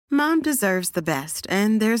Mom deserves the best,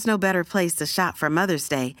 and there's no better place to shop for Mother's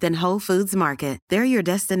Day than Whole Foods Market. They're your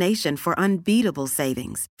destination for unbeatable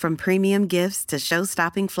savings, from premium gifts to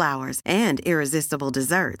show-stopping flowers and irresistible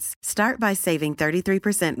desserts. Start by saving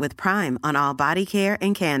 33% with Prime on all body care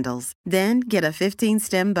and candles. Then get a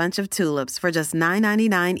 15-stem bunch of tulips for just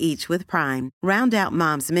 $9.99 each with Prime. Round out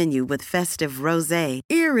Mom's menu with festive rosé,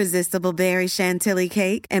 irresistible berry chantilly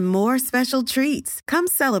cake, and more special treats. Come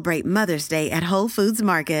celebrate Mother's Day at Whole Foods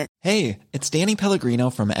Market. Hey, it's Danny Pellegrino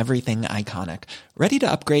from Everything Iconic. Ready to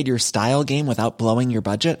upgrade your style game without blowing your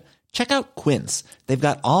budget? Check out Quince. They've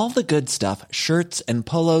got all the good stuff, shirts and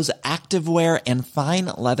polos, activewear, and fine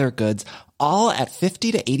leather goods, all at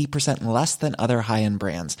 50 to 80% less than other high-end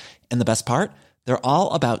brands. And the best part? They're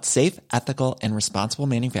all about safe, ethical, and responsible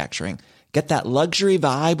manufacturing. Get that luxury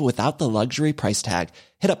vibe without the luxury price tag.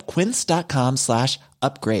 Hit up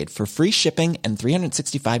quince.com/upgrade for free shipping and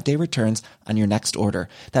 365-day returns on your next order.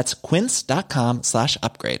 That's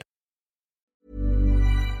quince.com/upgrade.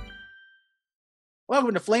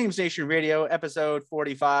 Welcome to Flames Nation Radio, episode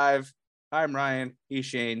 45. I'm Ryan. He's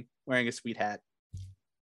Shane, wearing a sweet hat.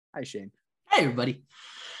 Hi, Shane. Hey, everybody.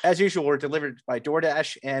 As usual, we're delivered by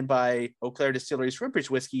DoorDash and by Eau Claire Distillery's Shrimpers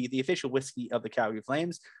Whiskey, the official whiskey of the Calgary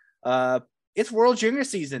Flames. It's World Junior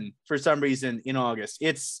season for some reason in August.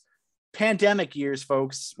 It's pandemic years,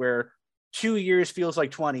 folks, where 2 years feels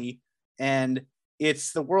like 20, and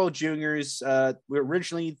it's the World Juniors.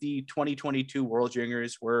 Originally, the 2022 World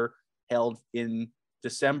Juniors were held in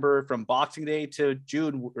December from Boxing Day to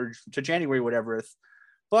June or to January, whatever.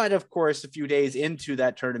 But of course, a few days into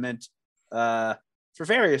that tournament, for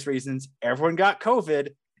various reasons, everyone got COVID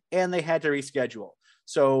and they had to reschedule.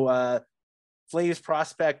 So, Flames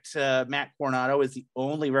prospect Matt Coronato is the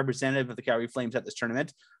only representative of the Calgary Flames at this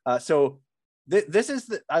tournament. This is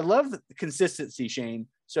I love the consistency, Shane.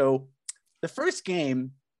 So the first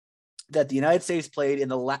game that the United States played in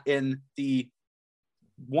the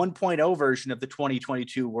 1.0 version of the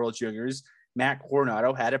 2022 World Juniors, Matt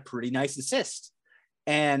Coronato had a pretty nice assist.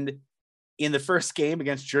 And in the first game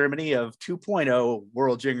against Germany of 2.0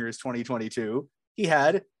 World Juniors 2022, he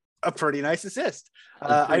had a pretty nice assist.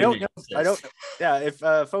 I don't know. Yeah. If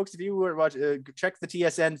folks, if you were watching, check the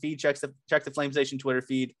TSN feed, check the Flames Nation Twitter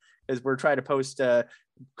feed, as we're trying to post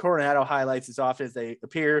Coronato highlights as often as they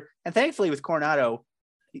appear. And thankfully with Coronato,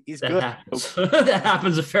 he's good. That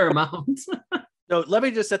happens a fair amount. So let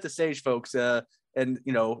me just set the stage, folks. And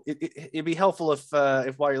you know, it'd be helpful if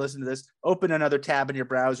while you're listening to this, open another tab in your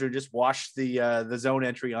browser and just watch the zone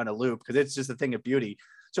entry on a loop, because it's just a thing of beauty.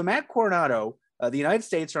 So Matt Coronato, the United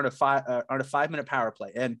States are on a 5-minute power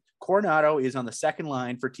play, and Coronato is on the second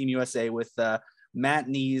line for Team USA with Matt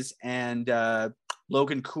Nees and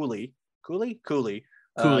Logan Cooley. Cooley.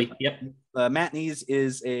 Yep. Matt Nees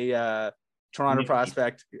is a Toronto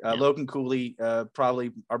prospect. Logan Cooley,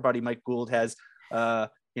 probably our buddy Mike Gould has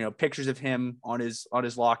pictures of him on his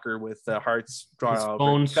locker with hearts drawn. His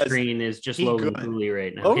phone screen is just Logan Cooley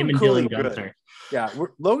right now. Logan him and Cooley, Dylan Gunther. Yeah,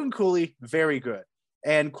 Logan Cooley, very good.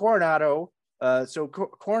 And Coronato.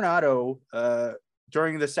 Coronato,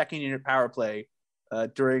 during the second unit power play,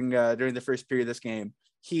 during the first period of this game,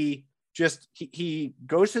 he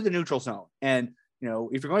goes to the neutral zone. And,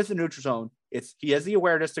 if you're going to the neutral zone, he has the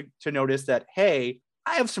awareness to notice that, hey,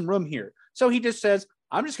 I have some room here. So he just says,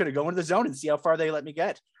 I'm just going to go into the zone and see how far they let me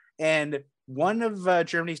get. And one of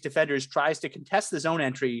Germany's defenders tries to contest the zone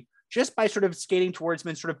entry just by sort of skating towards him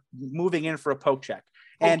and sort of moving in for a poke check.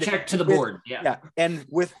 Check to the board. Yeah. And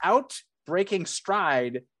without breaking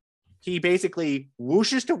stride, he basically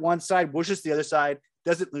whooshes to one side, whooshes to the other side,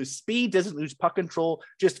 doesn't lose speed, doesn't lose puck control,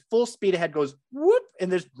 just full speed ahead, goes whoop,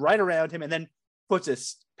 and there's right around him, and then puts a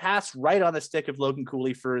pass right on the stick of Logan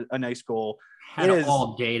Cooley for a nice goal. Had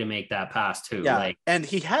all day to make that pass too. Yeah, and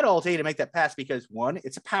he had all day to make that pass because, one,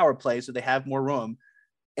 it's a power play, so they have more room,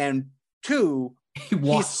 and two,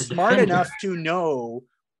 he's smart enough to know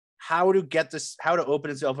how to open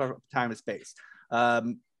himself up time and space.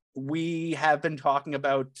 We have been talking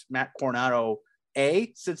about Matt Coronato,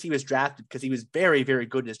 A, since he was drafted, because he was very, very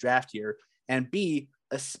good in his draft year, and B,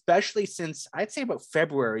 especially since I'd say about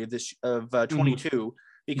February of 22,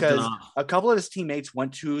 because a couple of his teammates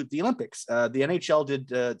went to the Olympics. The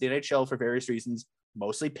NHL for various reasons,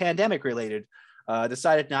 mostly pandemic related,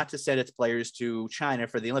 decided not to send its players to China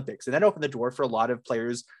for the Olympics, and that opened the door for a lot of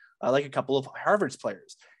players, like a couple of Harvard's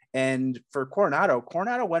players. And for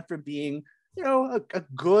Coronato went from being a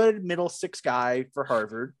good middle six guy for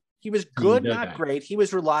Harvard. He was good, not great. He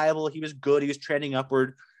was reliable. He was good. He was trending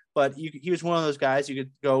upward, but he was one of those guys you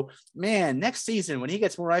could go, man, next season when he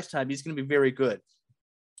gets more ice time, he's going to be very good.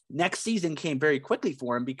 Next season came very quickly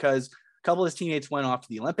for him because A couple of his teammates went off to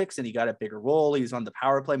the Olympics and he got a bigger role. He was on the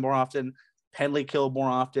power play more often, penalty kill more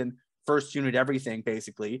often, first unit everything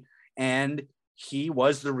basically. And he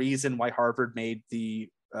was the reason why Harvard made the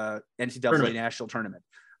NCAA national tournament.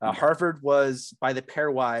 Harvard was, by the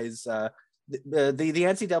pairwise, the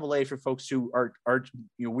NCAA, for folks who are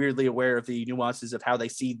weirdly aware of the nuances of how they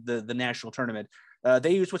see the national tournament,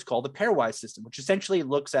 they use what's called the pairwise system, which essentially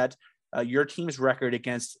looks at your team's record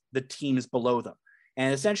against the teams below them.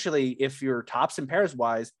 And essentially, if you're tops and pairs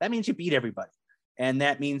wise, that means you beat everybody. And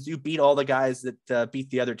that means you beat all the guys that beat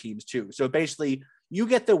the other teams too. So basically, you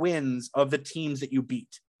get the wins of the teams that you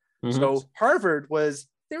beat. Mm-hmm. So Harvard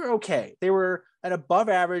they were okay. They were an above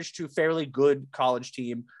average to fairly good college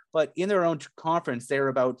team, but in their own conference, they were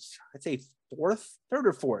about, I'd say, third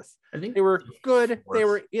or fourth. I think they were good. Fourth. They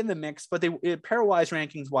were in the mix, but pairwise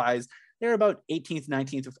rankings wise, they were about 18th,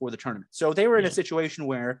 19th before the tournament. So they were in a situation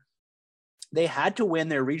where they had to win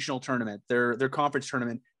their regional tournament, their conference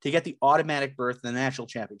tournament, to get the automatic berth in the national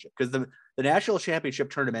championship. Because the national championship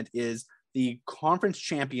tournament is the conference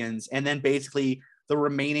champions and then basically the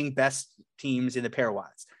remaining best teams in the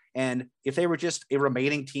pairwise. And if they were just a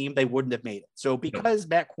remaining team, they wouldn't have made it. So because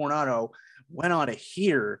Matt Coronado went on a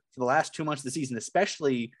heater for the last 2 months of the season,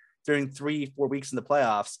 especially during 3-4 weeks in the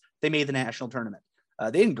playoffs, they made the national tournament.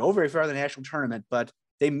 They didn't go very far in the national tournament, but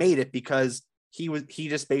they made it because he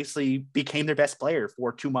just basically became their best player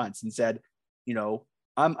for 2 months and said,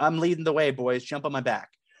 I'm leading the way, boys, jump on my back.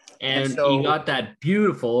 And so, he got that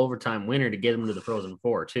beautiful overtime winner to get him to the Frozen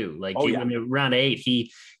Four too. Like in round 8,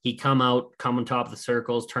 he come on top of the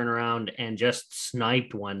circles, turn around, and just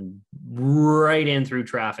sniped one right in through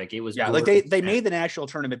traffic. It was like they made the national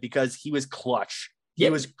tournament because he was clutch. He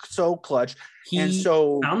was so clutch. He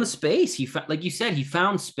found the space. He like you said, he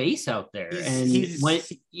found space out there, he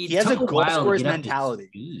has a goal scorer's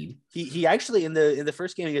mentality. He actually in the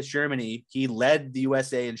first game against Germany, he led the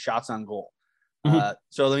USA in shots on goal. Mm-hmm.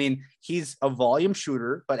 So I mean, he's a volume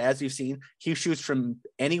shooter, but as you've seen, he shoots from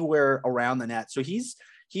anywhere around the net. So he's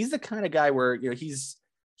the kind of guy where he's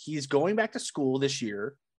going back to school this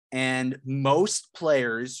year, and most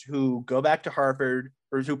players who go back to Harvard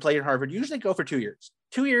or who play at Harvard usually go for 2 years.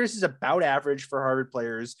 2 years is about average for Harvard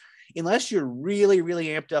players, unless you're really, really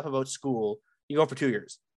amped up about school. You go for 2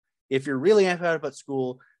 years. If you're really amped up about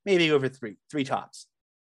school, maybe you go for three tops.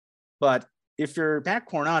 But if you're Matt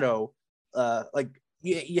Coronado,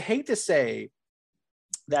 you hate to say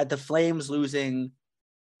that the Flames losing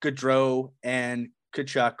Gaudreau and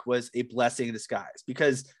Tkachuk was a blessing in disguise,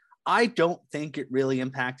 because I don't think it really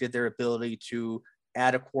impacted their ability to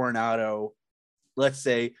add a Coronado. Let's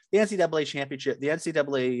say the NCAA championship, the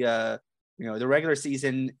NCAA, the regular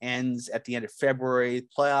season ends at the end of February,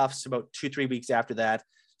 playoffs about 2-3 weeks after that.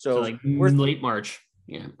 So we're late March.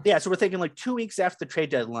 Yeah. So we're thinking like 2 weeks after the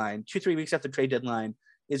trade deadline, 2-3 weeks after the trade deadline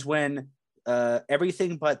is when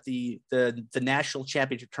everything but the national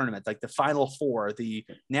championship tournament, like the Final Four, the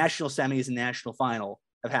national semis and national final,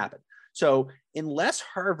 have happened. So unless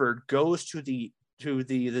Harvard goes to the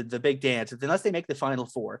big dance, unless they make the Final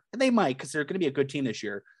Four, and they might because they're going to be a good team this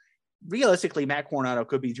year, realistically, Matt Coronado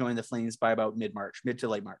could be joining the Flames by about mid to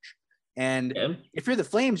late March. And if you're the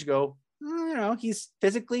Flames, you go, he's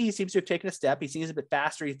physically, he seems to have taken a step. He seems a bit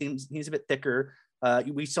faster. He's a bit thicker.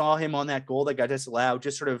 We saw him on that goal that got disallowed,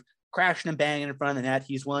 just sort of crashing and banging in front of the net.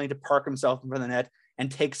 He's willing to park himself in front of the net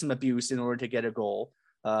and take some abuse in order to get a goal.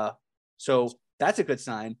 So that's a good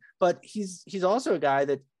sign. But he's also a guy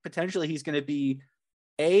that potentially he's going to be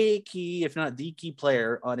a key, if not the key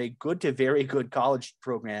player on a good to very good college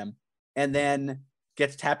program, and then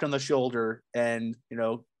gets tapped on the shoulder and,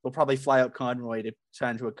 we'll probably fly out Conroy to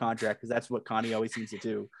sign to a contract because that's what Connie always seems to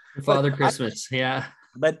do. Father Christmas.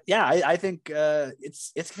 But I think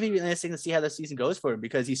it's going to be really interesting to see how the season goes for him,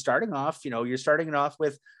 because he's starting off, you're starting off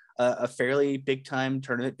with a fairly big time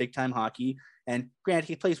tournament, big time hockey. And granted,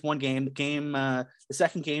 he plays one game. The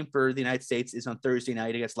second game for the United States is on Thursday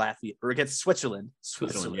night against Latvia or against Switzerland.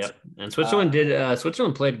 Yep. And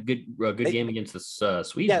Switzerland played a good game against the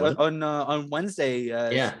Sweden. Yeah, on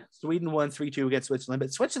Wednesday, Sweden won 3-2 against Switzerland.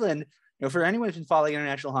 But Switzerland, for anyone who's been following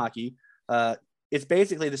international hockey, it's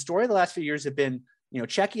basically the story of the last few years have been,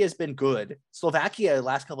 Czechia has been good. Slovakia the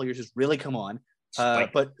last couple of years has really come on.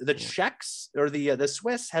 But the Czechs or the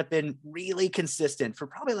Swiss have been really consistent for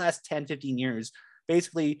probably the last 10-15 years.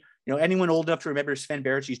 Basically, anyone old enough to remember Sven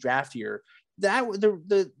Barachy's draft year, that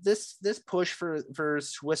this push for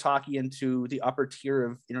Swiss hockey into the upper tier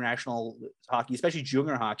of international hockey, especially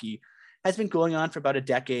junior hockey, has been going on for about a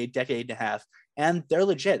decade and a half. And they're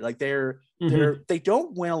legit. Like they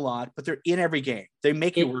don't win a lot, but they're in every game. They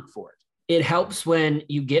make you work for it. It helps when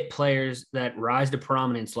you get players that rise to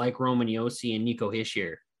prominence like Roman Josi and Nico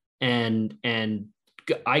Hischier and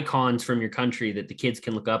icons from your country that the kids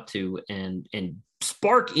can look up to and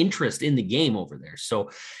spark interest in the game over there. So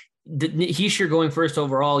Hischier going first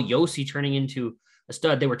overall, Josi turning into a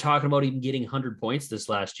stud. They were talking about even getting 100 points this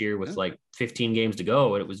last year with like 15 games to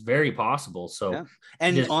go, and it was very possible. So,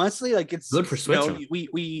 and honestly, like it's good for Switzerland.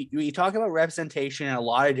 We talk about representation in a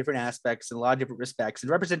lot of different aspects and a lot of different respects,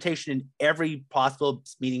 and representation in every possible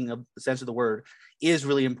meaning of the sense of the word is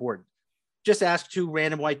really important. Just ask two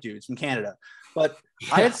random white dudes from Canada, but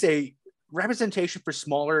I would say representation for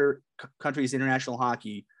smaller countries, international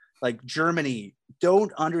hockey, like Germany.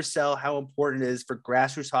 Don't undersell how important it is for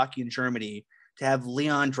grassroots hockey in Germany to have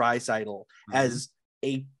Leon Draisaitl as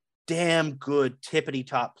a damn good tippity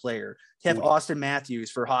top player, to have Austin Matthews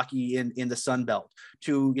for hockey in the Sun Belt,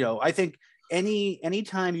 to, I think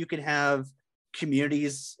anytime you can have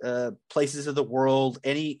communities, places of the world,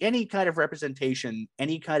 any kind of representation,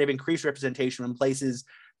 any kind of increased representation in places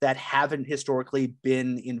that haven't historically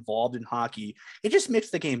been involved in hockey, it just makes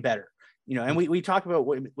the game better. And we talk about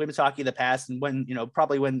women's hockey in the past, and when,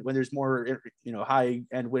 probably when there's more, high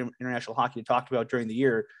end international hockey to talk about during the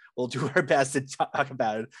year, we'll do our best to talk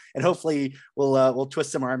about it. And hopefully we'll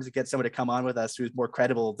twist some arms and get someone to come on with us who's more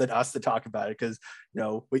credible than us to talk about it. Cause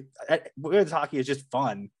women's hockey is just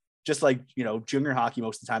fun. Just like, junior hockey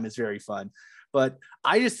most of the time is very fun. But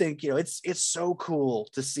I just think, it's so cool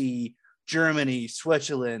to see Germany,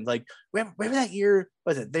 Switzerland, like remember that year,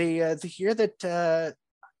 was it the year that,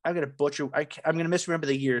 I'm going to butcher. I'm going to misremember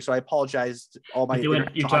the year, so I apologize to all my. You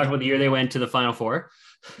talked about the year they went to the Final Four?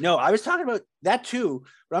 No, I was talking about that too.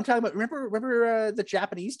 But I'm talking about remember the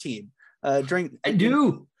Japanese team during. I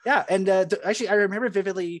do. Yeah, and actually, I remember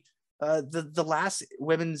vividly the last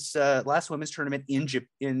women's tournament in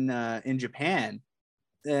Japan.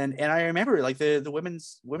 And I remember like the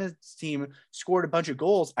women's team scored a bunch of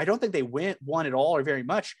goals. I don't think they won at all or very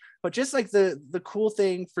much, but just like the cool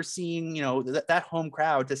thing for seeing, that home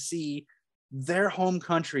crowd to see their home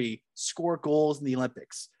country score goals in the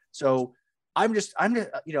Olympics. So I'm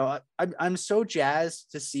so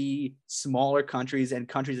jazzed to see smaller countries and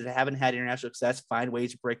countries that haven't had international success find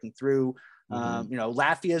ways of breaking through.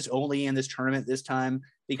 Latvia is only in this tournament this time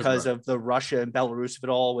because of the Russia and Belarus of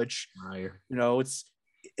it all, which,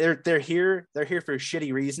 it's, they're here for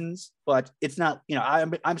shitty reasons, but it's not,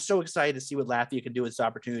 I'm so excited to see what Latvia can do with this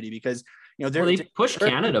opportunity, because, they pushed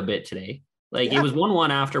Canada a bit today. Like, it was 1-1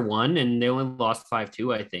 after one, and they only lost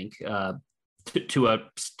 5-2, I think, to a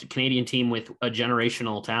Canadian team with a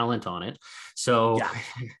generational talent on it. So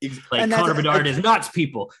Connor Bedard is nuts,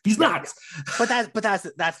 people. He's nuts. But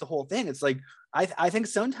that's the whole thing. It's like, I think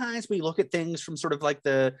sometimes we look at things from sort of like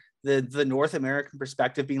the North American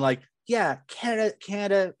perspective, being like, yeah,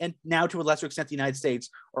 Canada, and now to a lesser extent the United States,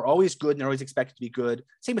 are always good and they're always expected to be good.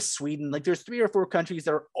 Same as Sweden. Like, there's 3 or 4 countries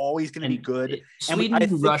that are always going to be good.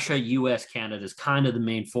 Sweden, Russia, US, Canada is kind of the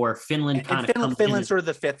main 4. Finland's sort of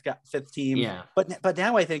the fifth team. Yeah. But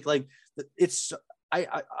now I think like it's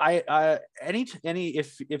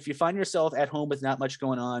if you find yourself at home with not much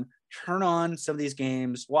going on, turn on some of these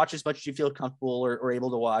games, watch as much as you feel comfortable or able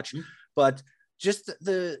to watch. But just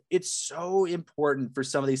it's so important for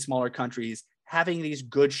some of these smaller countries having these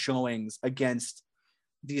good showings against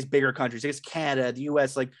these bigger countries, against Canada, the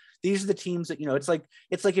US. Like, these are the teams that, it's like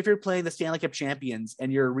if you're playing the Stanley Cup champions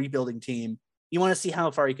and you're a rebuilding team, you want to see how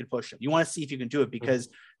far you can push them. You want to see if you can do it, because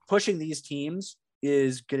pushing these teams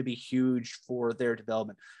is going to be huge for their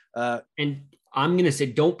development. And I'm going to say,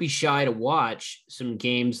 don't be shy to watch some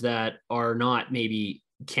games that are not maybe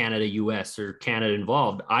Canada, US, or Canada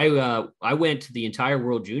involved. I went to the entire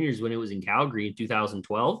World Juniors when it was in Calgary in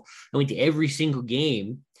 2012. I went to every single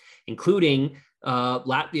game, including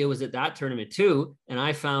Latvia was at that tournament too. And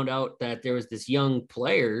I found out that there was this young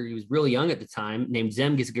player, he was really young at the time, named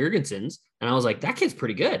Zemgus Girgensons. And I was like, that kid's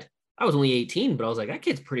pretty good. I was only 18, but I was like, that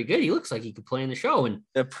kid's pretty good. He looks like he could play in the show. And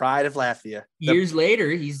the pride of Latvia. Years later,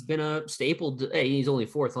 he's been a staple. He's only a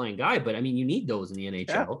 4th line guy, but I mean, you need those in the NHL.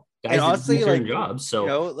 Yeah. Guys, and honestly, like jobs.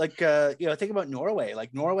 So think about Norway.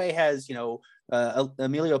 Like, Norway has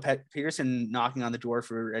Emilio Peterson knocking on the door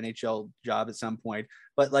for NHL job at some point.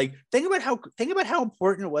 But like, think about how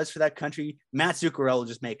important it was for that country. Matt Zuccarello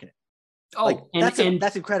just making it. Oh, like,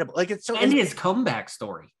 that's incredible. Like, it's so, and his comeback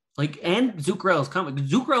story. Like, and Zuccarello's comeback.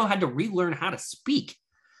 Zuccarello had to relearn how to speak.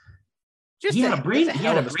 He had a brain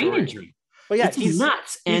injury. But yeah, he's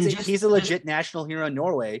nuts. He's a legit national hero in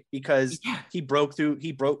Norway because he broke through.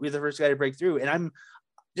 He was the first guy to break through. And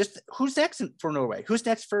just who's next for Norway? Who's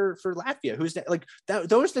next for Latvia? Who's like that?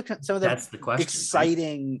 Those are some of the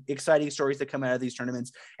question, exciting stories that come out of these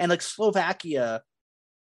tournaments. And like Slovakia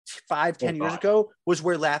 5-10 years ago was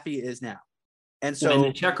where Latvia is now. And so in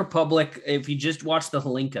the Czech Republic, if you just watch the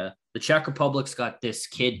Hlinka, the Czech Republic's got this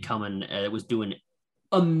kid coming that was doing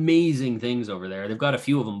amazing things over there. They've got a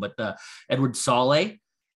few of them, but Edward Saleh,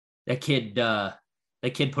 that kid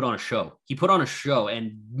put on a show. He put on a show,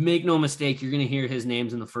 and make no mistake, you're going to hear his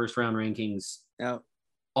names in the first round rankings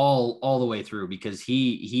all the way through, because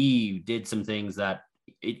he did some things that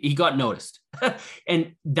he got noticed.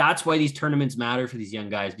 And that's why these tournaments matter for these young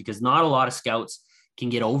guys, because not a lot of scouts can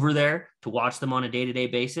get over there to watch them on a day-to-day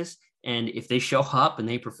basis. And if they show up and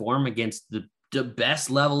they perform against the best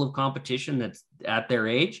level of competition that's at their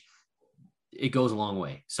age, it goes a long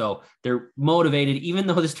way. So they're motivated, even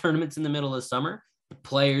though this tournament's in the middle of the summer, the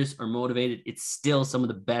players are motivated. It's still some of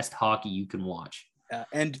the best hockey you can watch.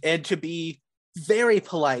 And to be very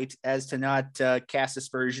polite as to not cast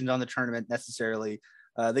aspersions on the tournament necessarily.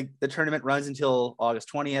 The tournament runs until August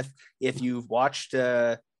 20th. If you've watched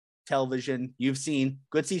television, you've seen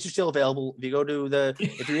good seats are still available. If you go to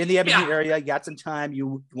if you're in the Edmonton area, you got some time,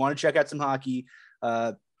 you want to check out some hockey,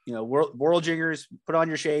 World Juniors, put on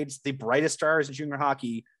your shades. The brightest stars in junior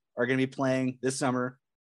hockey are going to be playing this summer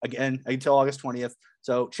again until August 20th.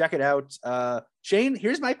 So check it out. Shane,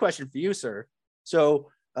 here's my question for you, sir.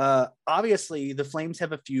 So obviously the Flames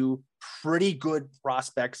have a few pretty good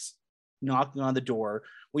prospects knocking on the door.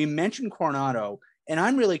 We mentioned Coronado, and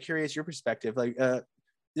I'm really curious your perspective. Like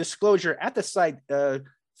disclosure at the site,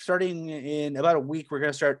 starting in about a week, we're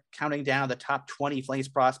going to start counting down the top 20 Flames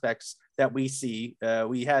prospects that we see.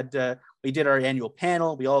 We did our annual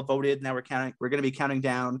panel. We all voted. Now we're going to be counting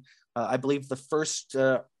down. I believe the first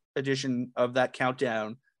edition of that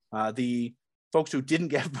countdown, the folks who didn't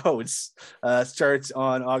get votes, starts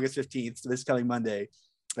on August 15th, so this coming Monday,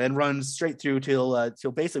 and runs straight through till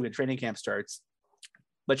basically when training camp starts.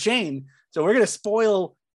 But Shane, so we're going to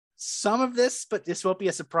spoil some of this, but this won't be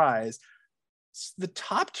a surprise. The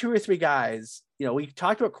top 2 or 3 guys, we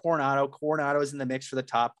talked about Coronado. Coronado is in the mix for the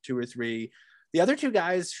top 2 or 3. The other 2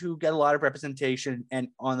 guys who get a lot of representation and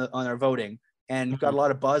on our voting and got a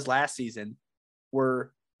lot of buzz last season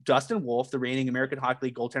were Dustin Wolf, the reigning American Hockey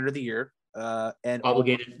League goaltender of the year, and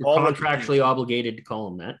contractually obligated to call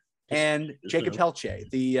him that. And Jacob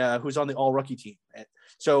Pelche, who's on the all-rookie team.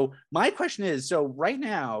 So my question is, so right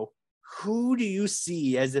now, who do you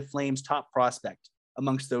see as the Flames' top prospect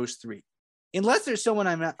amongst those 3? Unless there's someone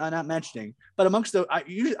I'm not mentioning, but amongst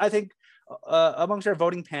I think amongst our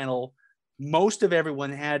voting panel, most of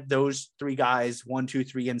everyone had those 3 guys, 1, 2,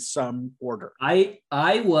 3 in some order. I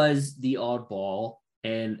was the oddball,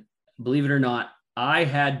 and believe it or not, I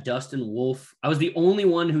had Dustin Wolf. I was the only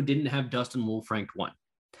one who didn't have Dustin Wolf ranked 1.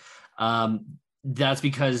 That's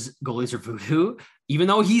because goalies are voodoo. Even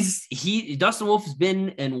though Dustin Wolf has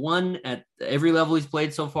been and won at every level he's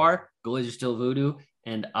played so far, goalies are still voodoo.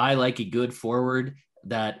 And I like a good forward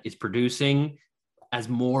that is producing as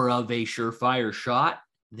more of a surefire shot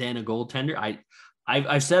than a goaltender.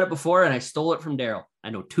 I've said it before, and I stole it from Daryl. I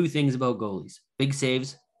know 2 things about goalies: big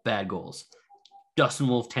saves, bad goals. Dustin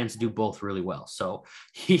Wolf tends to do both really well, so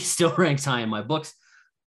he still ranks high in my books.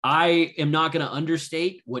 I am not going to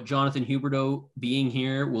understate what Jonathan Huberdeau being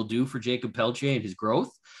here will do for Jacob Pelche and his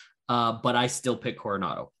growth, but I still pick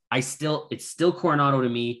Coronado. It's still Coronado to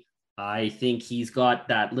me. I think he's got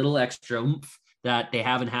that little extra oomph that they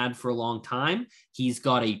haven't had for a long time. He is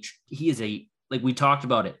like we talked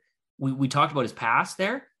about it. We talked about his pass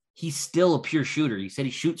there. He's still a pure shooter. He said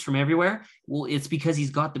he shoots from everywhere. Well, it's because he's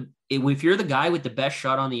got if you're the guy with the best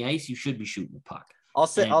shot on the ice, you should be shooting the puck. I'll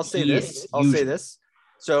say this.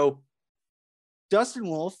 So Dustin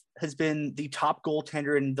Wolf has been the top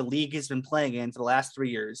goaltender in the league has been playing in for the last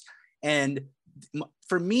 3 years. And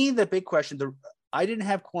for me, the big question, I didn't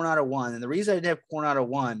have Coronado 1. And the reason I didn't have Coronado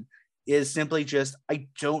 1 is simply just, I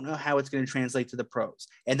don't know how it's going to translate to the pros.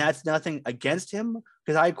 And that's nothing against him,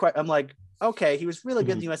 because I'm like, okay, he was really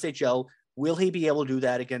good in the USHL. Will he be able to do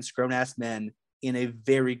that against grown-ass men in a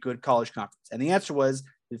very good college conference? And the answer was,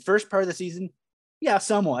 the first part of the season, yeah,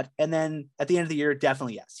 somewhat. And then at the end of the year,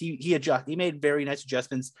 definitely yes. He made very nice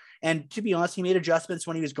adjustments. And to be honest, he made adjustments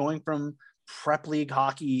when he was going from prep league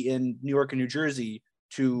hockey in New York and New Jersey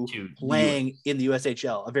to playing in the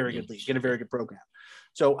USHL, a very good league, in a very good program.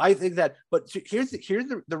 So I think that, but here's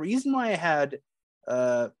the reason why I had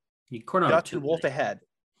Dustin Wolf ahead.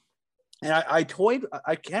 And I toyed.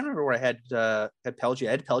 I can't remember where I had Pelche.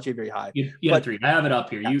 I had Pelche very high. You had 3. I have it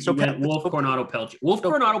up here. You went Wolf, Coronado, Pelche.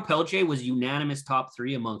 Coronado, Pelche was unanimous top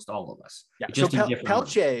 3 amongst all of us. Yeah. So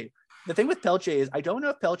Pelche, the thing with Pelche is I don't know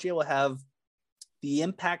if Pelche will have the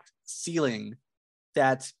impact ceiling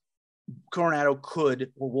that Coronado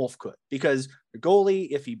could or Wolf could, because the goalie,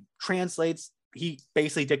 if he translates, he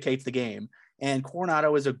basically dictates the game. And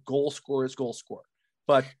Coronado is a goal scorer's goal scorer.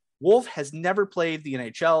 But Wolf has never played the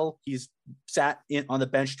NHL. He's sat on the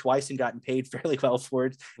bench twice and gotten paid fairly well for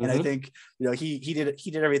it. And I think, he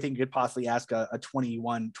did everything you could possibly ask a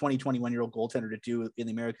 21-year-old goaltender to do in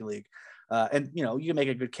the American League. And you can make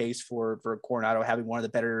a good case for Coronado having one of the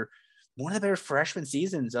better freshman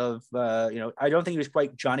seasons of, I don't think he was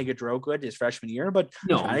quite Johnny Gaudreau good his freshman year, but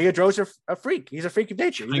no. Johnny Gaudreau's a freak. He's a freak of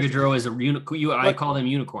nature. Johnny Gaudreau is a unicorn. I call them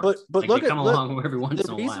unicorns. But look, along every once in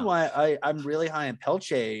a while. The reason why I'm really high on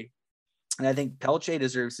Pelche, and I think Pelche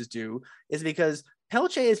deserves his due, is because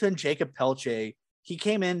Pelche has been Jacob Pelche. He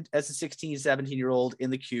came in as a 16, 17-year-old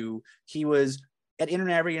in the queue. He was at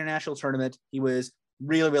every international tournament. He was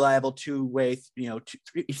really reliable two-way,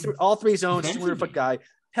 all three zones, 200-foot guy.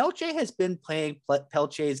 Pelche has been playing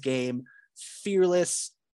Pelche's game,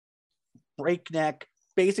 fearless, breakneck,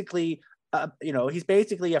 basically, he's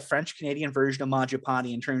basically a French-Canadian version of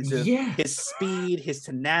Mangiapane in terms of his speed, his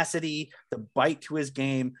tenacity, the bite to his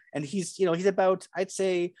game. And he's about, I'd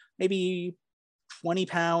say, maybe 20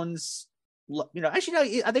 pounds, actually, no,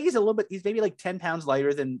 I think he's maybe like 10 pounds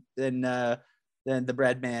lighter than the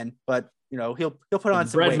Breadman, but he'll put on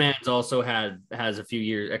some weight. Breadman's also has a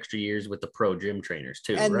few extra years with the pro gym trainers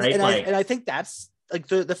too, right? And I think that's like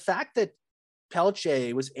the fact that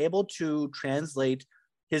Pelche was able to translate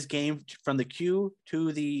his game from the Q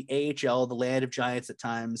to the AHL, the land of giants at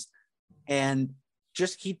times, and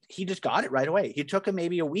he just got it right away. It took him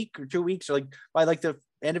maybe a week or 2 weeks, or by the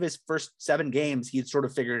end of his first 7 games, he had sort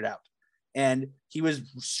of figured it out. And he was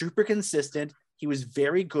super consistent. He was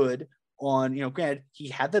very good on, granted, he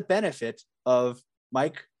had the benefit of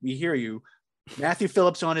Mike, we hear you, Matthew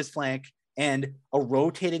Phillips on his flank, and a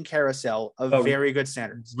rotating carousel of very good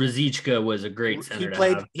centers. Ruzicka was a great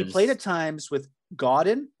center. He played at times with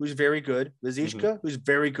Godin, who's very good, Ruzicka, who's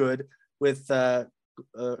very good, with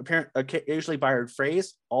occasionally Byron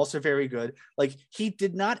Frais, also very good. Like, he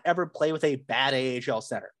did not ever play with a bad AHL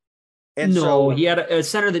center. And he had a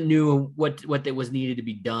center that knew what was needed to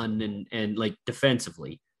be done and like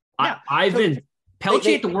defensively. Yeah.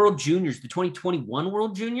 Pelche at the World Juniors, the 2021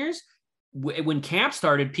 World Juniors, when camp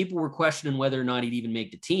started, people were questioning whether or not he'd even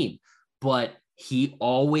make the team, but he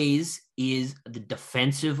always is the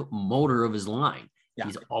defensive motor of his line. Yeah.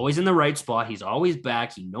 He's always in the right spot. He's always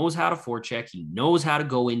back. He knows how to forecheck. He knows how to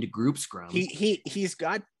go into group scrums. He's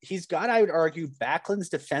got, I would argue, Backlund's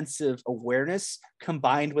defensive awareness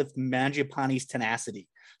combined with Mangiapane's tenacity.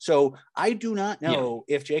 So I do not know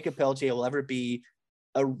if Jacob Pelche will ever be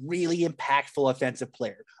a really impactful offensive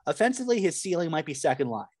player. Offensively, his ceiling might be second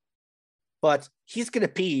line, but he's going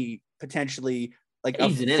to be potentially like a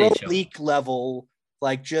Frolik level,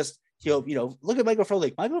 like just, look at Michael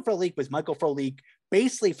Frolik. Michael Frolik was Michael Frolik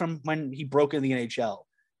basically from when he broke into the NHL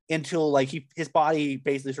until his body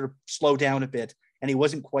basically sort of slowed down a bit and he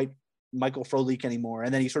wasn't quite Michael Frolik anymore.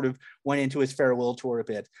 And then he sort of went into his farewell tour a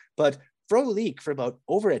bit. But Frolik, for about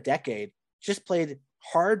over a decade, just played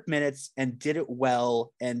hard minutes and did it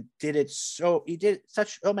well, and he did so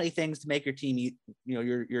many things to make your team,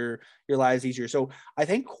 your lives easier. So I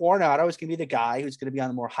think Coronado is going to be the guy who's going to be on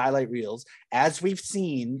the more highlight reels, as we've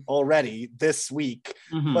seen already this week.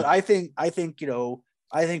 Mm-hmm. But I think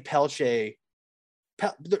Pelche.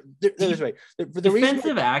 The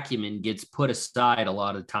defensive acumen gets put aside a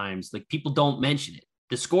lot of times. Like, people don't mention it.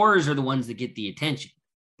 The scorers are the ones that get the attention,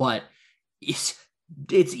 but it's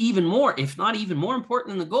even more, if not even more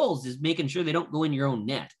important than the goals, is making sure they don't go in your own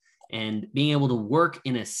net and being able to work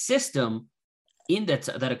in a system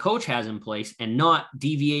that a coach has in place and not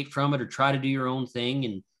deviate from it or try to do your own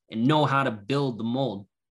thing and know how to build the mold.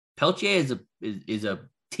 Pelche is a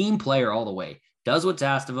team player all the way, does what's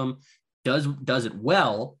asked of him, does it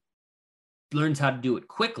well, learns how to do it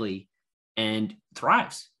quickly, and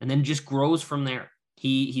thrives, and then just grows from there.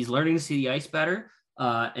 He's learning to see the ice better.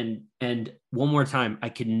 And one more time, I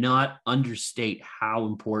cannot understate how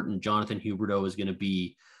important Jonathan Huberdeau is going to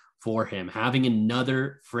be for him. Having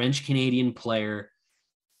another French-Canadian player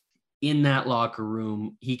in that locker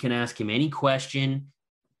room, he can ask him any question,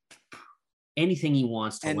 anything he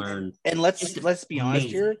wants to learn. And let's be honest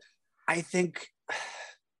here. I think,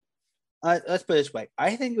 let's put it this way.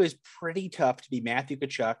 I think it was pretty tough to be Matthew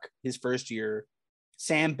Tkachuk his first year,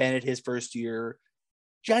 Sam Bennett his first year,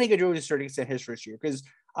 Johnny Gaudreau to a certain extent his first year, because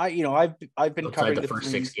I've been outside covering the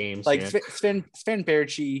first 6 games. Like Sven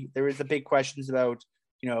Baertschi, there was the big questions about,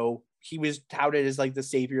 he was touted as like the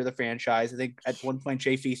savior of the franchise. I think at one point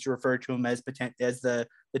Jay Feaster referred to him as the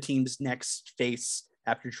the team's next face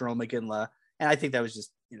after Jerome McGinley. And I think that was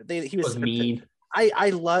just, he was mean. I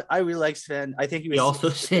really like Sven. I think he also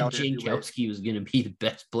said Jankowski was going to be the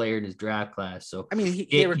best player in his draft class. So I mean,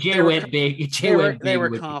 Jay went big. They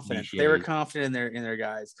were confident. They were confident in their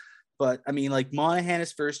guys. But I mean, like Monahan,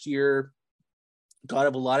 his first year, got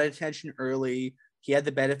up a lot of attention early. He had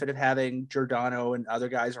the benefit of having Giordano and other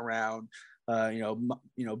guys around.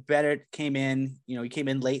 Bennett came in. He came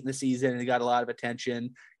in late in the season and he got a lot of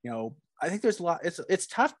attention. I think there's a lot. It's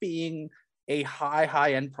tough being a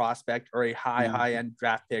high end prospect or a high end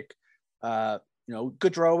draft pick.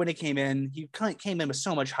 Gaudreau, when he came in, he kind of came in with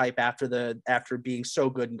so much hype after being so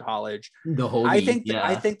good in college. I think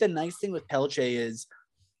the nice thing with Pelche is,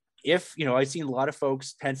 if I've seen a lot of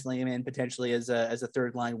folks penciling him in potentially as a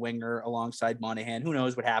third line winger alongside Monahan. Who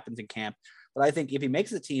knows what happens in camp? But I think if he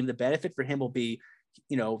makes the team, the benefit for him will be,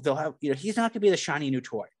 they'll have, he's not going to be the shiny new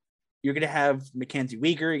toy. You're going to have Mackenzie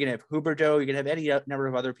Weegar, you're going to have Huberdeau, you're going to have any number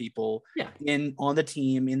of other people on the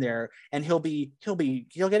team in there, and he'll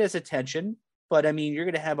get his attention. But I mean, you're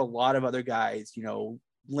going to have a lot of other guys,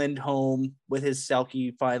 Lindholm with his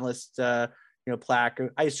Selke finalist, plaque.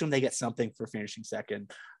 I assume they get something for finishing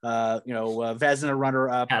second. Vezina runner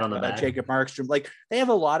up, Jacob Markstrom. Like, they have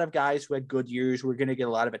a lot of guys who had good years who are going to get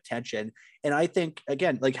a lot of attention. And I think,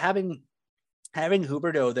 again, like having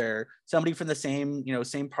Huberdeau there, somebody from the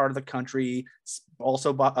same part of the country,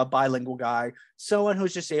 also a bilingual guy, someone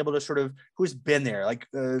who's just able to who's been there. Like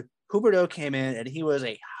Huberdeau came in and he was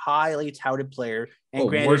a highly touted player, and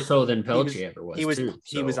granted, more so than Pelche ever was.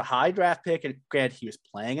 He was a high draft pick, and granted, he was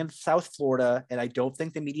playing in South Florida, and I don't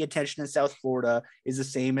think the media attention in South Florida is the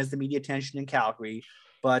same as the media attention in Calgary,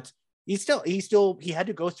 but he had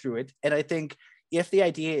to go through it. And I think if the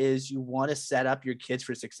idea is you want to set up your kids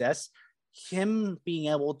for success, him being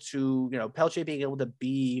able to, Pelche being able to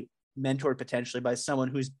be mentored potentially by someone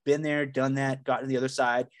who's been there, done that, gotten to the other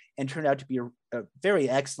side, and turned out to be a very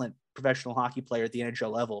excellent professional hockey player at the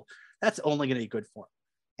NHL level, that's only going to be good for him.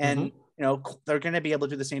 And, they're going to be able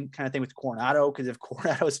to do the same kind of thing with Coronado, because if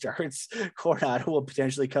Coronado starts, Coronado will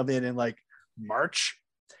potentially come in like March.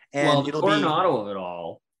 And the Coronado of it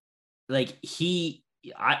all, like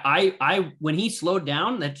I when he slowed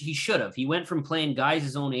down, that he should have. He went from playing guys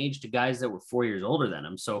his own age to guys that were 4 years older than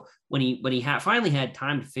him. So when he finally had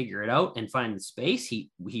time to figure it out and find the space,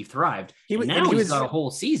 he thrived. He's got a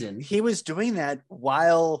whole season. He was doing that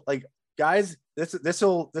while, like, guys, this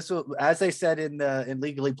will, as they said in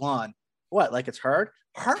Legally Blonde, it's hard.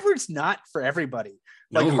 Harvard's not for everybody.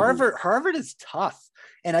 Like, no. Harvard is tough,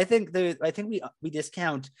 and I think we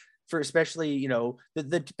discount, for especially,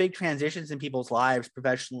 the big transitions in people's lives,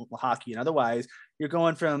 professional hockey and otherwise. You're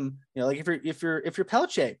going from, like if you're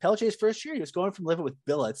Pelche's first year, he was going from living with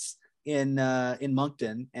Billets in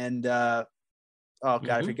Moncton, and I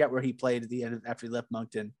forget where he played at the end after he left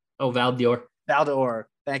Moncton. Val d'Or.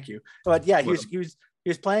 Thank you. But yeah, he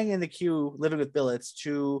was playing in the queue, living with Billets,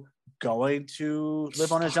 to going to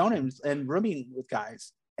live on his own and rooming with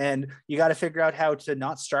guys. And you got to figure out how to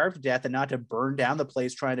not starve to death and not to burn down the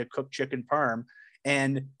place trying to cook chicken parm,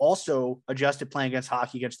 and also adjust to playing against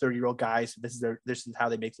hockey against 30-year-old guys. This is how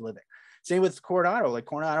they make a living. Same with Coronado. Like,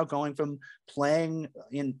 Coronado going from playing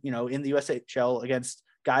in the USHL against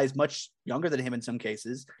guys much younger than him in some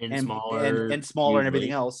cases, and smaller and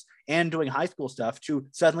everything else, and doing high school stuff, to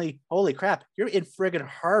suddenly, holy crap, you're in friggin'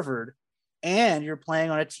 Harvard, and you're playing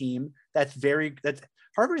on a team that's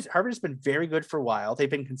Harvard has been very good for a while. They've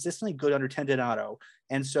been consistently good under Ken Donato.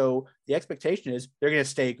 And so the expectation is they're going to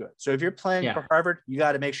stay good. So if you're playing for Harvard, you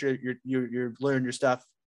got to make sure you're learning your stuff,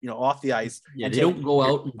 off the ice. Yeah, they don't go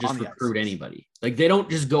out and just recruit anybody. Like, they don't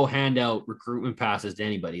just go hand out recruitment passes to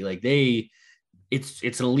anybody. Like, it's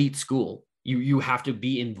an elite school. You have to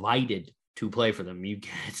be invited to play for them.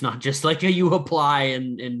 It's not just like you apply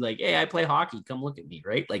and like, hey, I play hockey, come look at me,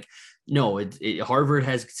 right? Like, no, Harvard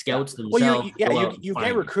has scouts themselves. Well, you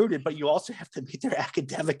get recruited, but you also have to meet their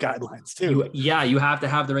academic guidelines too. You have to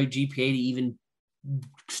have the right GPA to even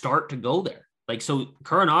start to go there. Like, so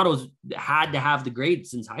Coronado's had to have the grade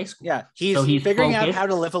since high school. Yeah, he's figuring out how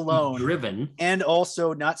to live alone, driven, and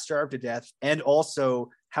also not starve to death, and also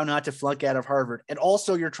how not to flunk out of Harvard, and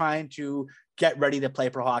also you're trying to get ready to play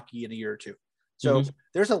pro hockey in a year or two. So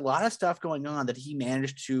there's a lot of stuff going on that he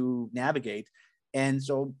managed to navigate. And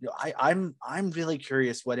so I'm really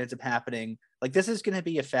curious what ends up happening. Like, this is going to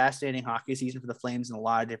be a fascinating hockey season for the Flames in a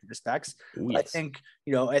lot of different respects. Yes. I think,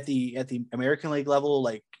 at the American League level,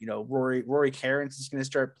 like, Rory Cairns is going to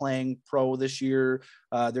start playing pro this year.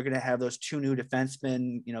 They're going to have those two new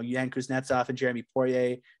defensemen, Yan Kuznetsov and Jeremy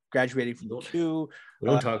Poirier. graduating from Q. We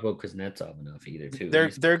don't talk about Kuznetsov enough either, too.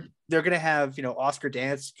 They're going to have, Oscar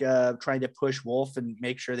Dansk trying to push Wolf and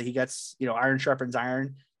make sure that he gets, iron sharpens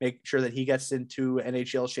iron, make sure that he gets into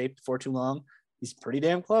NHL shape before too long. He's pretty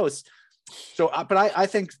damn close. So, but I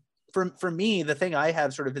think for me, the thing I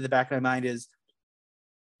have sort of in the back of my mind is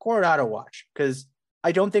Coronado watch, because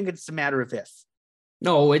I don't think it's a matter of if.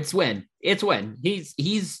 No, it's when.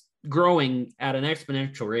 He's growing at an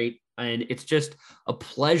exponential rate, and it's just a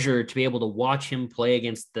pleasure to be able to watch him play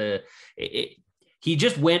against he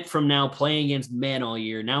just went from now playing against men all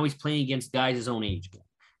year. Now he's playing against guys his own age.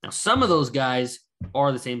 Now, some of those guys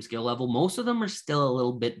are the same skill level. Most of them are still a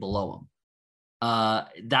little bit below him.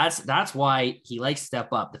 That's why he likes to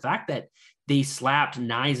step up. The fact that they slapped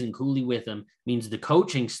Knies and Cooley with him means the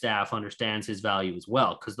coaching staff understands his value as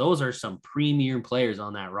well, because those are some premier players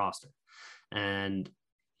on that roster. And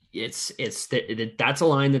that's a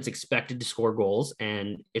line that's expected to score goals,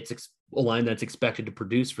 and it's a line that's expected to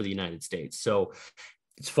produce for the United States. So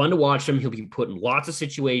it's fun to watch him. He'll be put in lots of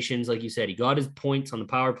situations. Like you said, he got his points on the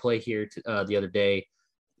power play here the other day.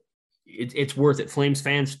 It's worth it. Flames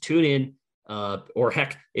fans, tune in. Or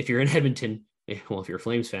heck, if you're in Edmonton, well, if you're a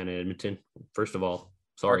Flames fan in Edmonton, first of all,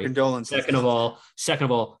 sorry. Condolences. Second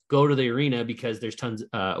of all, go to the arena, because there's tons,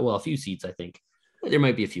 a few seats, I think. There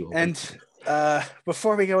might be a few. Open. And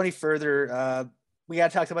before we go any further, we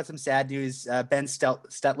got to talk about some sad news. Ben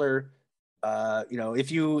Stetler,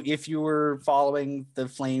 if you were following the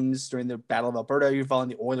Flames during the Battle of Alberta, you're following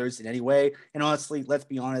the Oilers in any way. And honestly, let's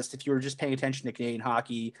be honest, if you were just paying attention to Canadian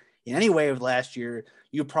hockey in any way of last year,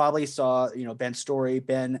 you probably saw, Ben's story.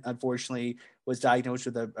 Ben, unfortunately, was diagnosed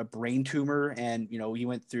with a brain tumor, and, he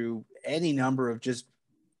went through any number of just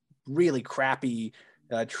really crappy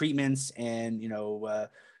treatments and,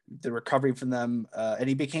 the recovery from them. And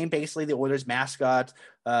he became basically the Oilers mascot.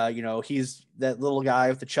 He's that little guy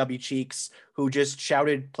with the chubby cheeks who just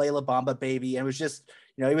shouted, "Play La Bamba, baby." And it was just,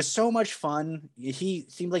 it was so much fun. He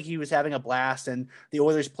seemed like he was having a blast, and the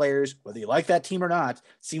Oilers players, whether you like that team or not,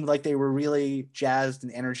 seemed like they were really jazzed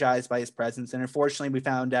and energized by his presence. And unfortunately, we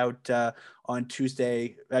found out on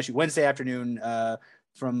Wednesday afternoon,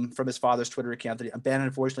 from his father's Twitter account that Ben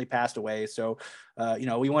unfortunately passed away. So,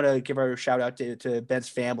 we want to give our shout out to Ben's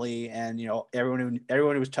family and, everyone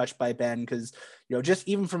who was touched by Ben, because, just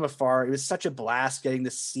even from afar, it was such a blast getting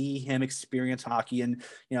to see him experience hockey. And,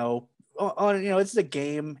 it's a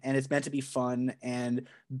game and it's meant to be fun, and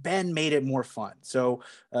Ben made it more fun. So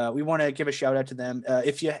we want to give a shout out to them.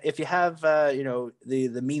 If you have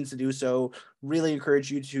the means to do so, really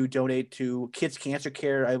encourage you to donate to Kids Cancer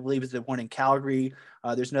Care. I believe is the one in Calgary.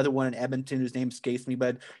 There's another one in Edmonton whose name escapes me,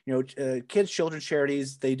 but kids, children's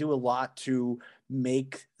charities, they do a lot to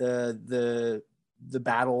make the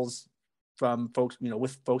battles from folks,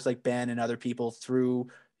 with folks like Ben and other people through,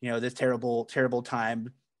 this terrible, terrible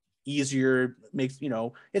time easier. Makes,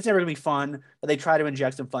 it's never gonna be fun, but they try to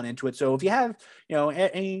inject some fun into it. So if you have,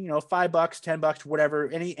 any, $5, $10, whatever,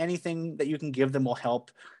 anything that you can give them will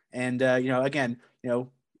help. And, again,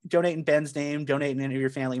 donate in Ben's name, donate in any of your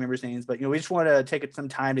family members' names. But, we just want to take some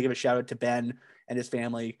time to give a shout out to Ben and his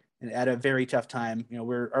family, and at a very tough time.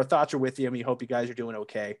 Our thoughts are with you, and we hope you guys are doing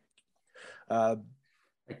okay. A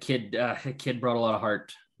kid brought a lot of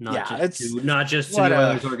heart, not just to the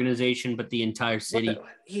Oilers organization, but the entire city,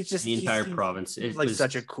 the entire province. It was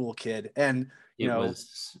such a cool kid, and it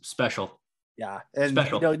was special. Yeah, and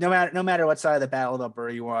special. No matter what side of the Battle of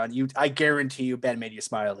Alberta you were on, I guarantee you Ben made you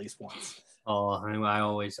smile at least once. Oh,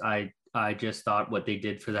 I just thought what they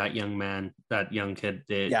did for that young man, that young kid,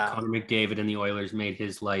 Connor McDavid and the Oilers made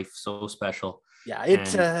his life so special. Yeah,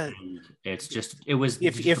 it's just, it was.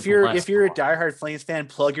 If you're a diehard Flames fan,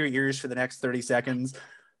 plug your ears for the next 30 seconds.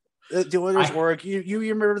 The Oilers work. You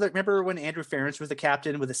remember when Andrew Ference was the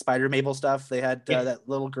captain with the Spider Mabel stuff? They had that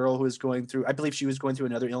little girl who was going through, I believe she was going through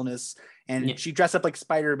another illness, and she dressed up like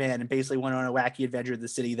Spider-Man and basically went on a wacky adventure in the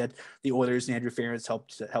city that the Oilers and Andrew Ference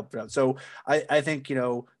helped out. So I think,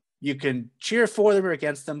 you can cheer for them or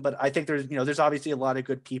against them, but I think there's obviously a lot of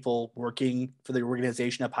good people working for the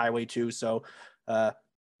organization up Highway 2. So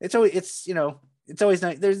it's always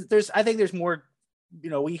nice. I think there's more.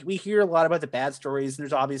 We hear a lot about the bad stories, and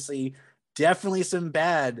there's obviously definitely some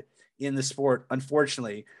bad in the sport,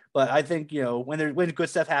 unfortunately. But I think, when good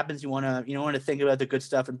stuff happens, you want to think about the good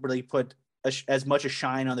stuff and really put as much a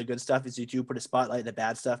shine on the good stuff as you do put a spotlight on the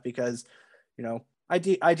bad stuff, because,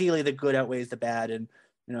 ideally the good outweighs the bad, and,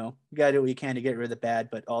 you got to do what you can to get rid of the bad,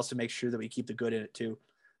 but also make sure that we keep the good in it too.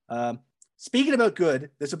 Speaking about good,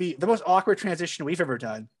 this will be the most awkward transition we've ever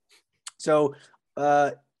done. So,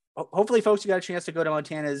 hopefully, folks, you got a chance to go to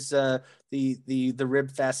Montana's the Rib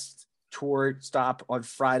Fest tour stop on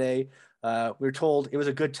Friday. We were told it was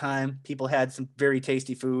a good time. People had some very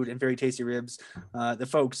tasty food and very tasty ribs. The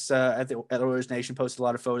folks at Oilers Nation posted a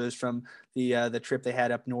lot of photos from the trip they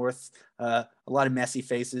had up north. A lot of messy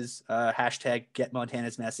faces. Hashtag Get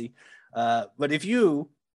Montana's Messy. But if you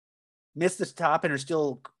missed the stop and are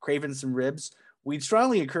still craving some ribs, we'd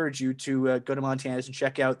strongly encourage you to go to Montana's and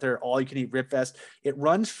check out their all-you-can-eat Rib Fest. It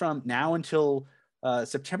runs from now until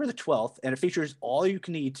September the 12th, and it features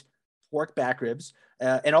all-you-can-eat pork back ribs.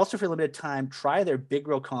 And also for a limited time, try their Big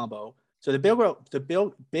Grill combo. So the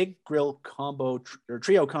Big Grill combo or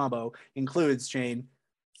trio combo includes, Shane,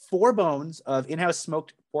 4 bones of in-house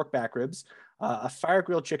smoked pork back ribs, a fire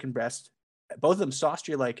grilled chicken breast, both of them sauce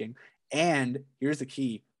to your liking, and here's the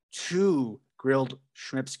key, 2 grilled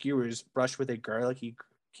shrimp skewers brushed with a garlicky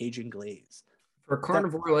Cajun glaze. For a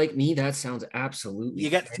carnivore like me, that sounds absolutely. You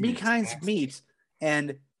get 3 kinds of meat,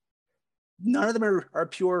 and none of them are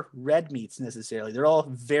pure red meats necessarily. They're all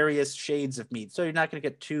various shades of meat, so you're not going to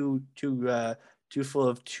get too full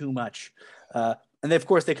of too much. And then, of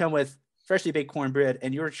course, they come with freshly baked cornbread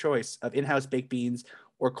and your choice of in-house baked beans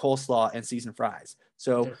or coleslaw and seasoned fries.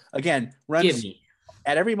 So again, runs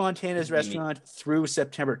at every Montana's restaurant through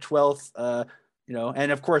September 12th.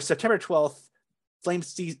 And of course, September 12th,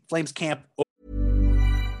 Flames Camp.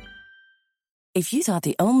 If you thought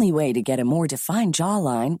the only way to get a more defined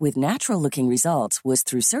jawline with natural-looking results was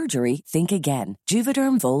through surgery, think again.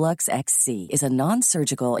 Juvederm Volux XC is a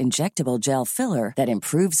non-surgical injectable gel filler that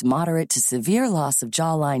improves moderate to severe loss of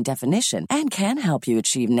jawline definition and can help you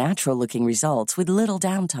achieve natural-looking results with little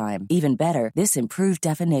downtime. Even better, this improved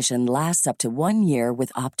definition lasts up to 1 year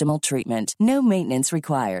with optimal treatment. No maintenance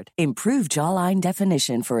required. Improve jawline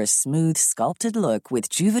definition for a smooth, sculpted look with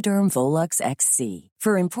Juvederm Volux XC.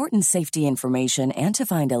 For important safety information and to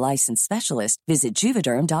find a licensed specialist, visit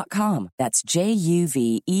Juvederm.com. That's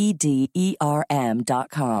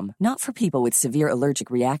JUVEDERM.com. Not for people with severe allergic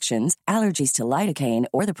reactions, allergies to lidocaine,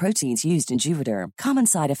 or the proteins used in Juvederm. Common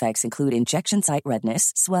side effects include injection site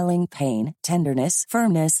redness, swelling, pain, tenderness,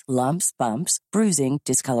 firmness, lumps, bumps, bruising,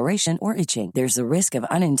 discoloration, or itching. There's a risk of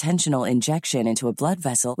unintentional injection into a blood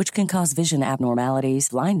vessel, which can cause vision abnormalities,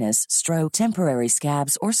 blindness, stroke, temporary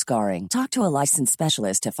scabs, or scarring. Talk to a licensed specialist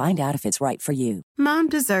to find out if it's right for you. Mom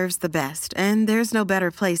deserves the best, and there's no better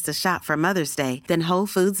place to shop for Mother's Day than Whole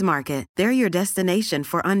Foods Market. They're your destination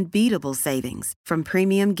for unbeatable savings, from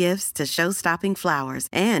premium gifts to show-stopping flowers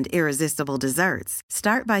and irresistible desserts.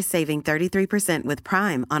 Start by saving 33% with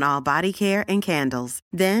Prime on all body care and candles.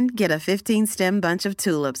 Then get a 15-stem bunch of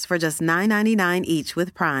tulips for just $9.99 each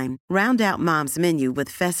with Prime. Round out Mom's menu with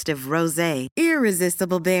festive rosé,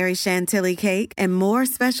 irresistible berry chantilly cake, and more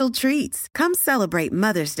special treats. Come celebrate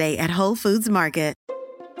Mother's Day at Whole Foods Market.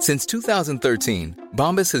 Since 2013,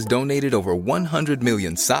 Bombas has donated over 100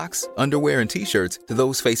 million socks, underwear, and T-shirts to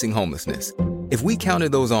those facing homelessness. If we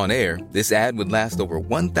counted those on air, this ad would last over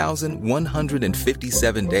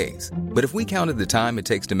 1,157 days. But if we counted the time it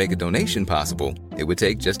takes to make a donation possible, it would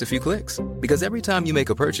take just a few clicks. Because every time you make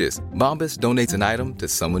a purchase, Bombas donates an item to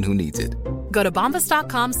someone who needs it. Go to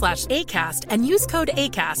bombas.com/ACAST and use code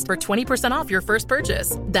ACAST for 20% off your first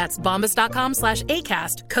purchase. That's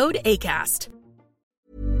bombas.com/ACAST, code ACAST.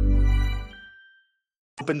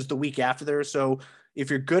 Opens the week after there. So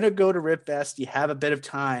if you're going to go to Rib Fest, you have a bit of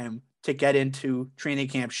time to get into training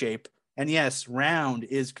camp shape. And yes, round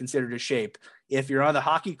is considered a shape. If you're on the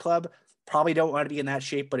hockey club, probably don't want to be in that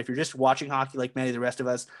shape. But if you're just watching hockey like many of the rest of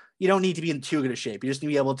us, you don't need to be in too good a shape. You just need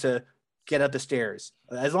to be able to get up the stairs.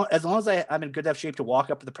 As long as I'm in good enough shape to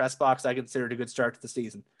walk up to the press box, I consider it a good start to the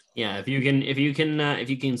season. Yeah, if you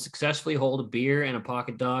can successfully hold a beer and a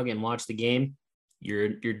pocket dog and watch the game,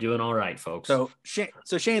 you're doing all right, folks. So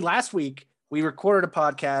Shane, last week we recorded a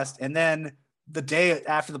podcast, and then the day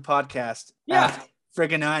after the podcast, at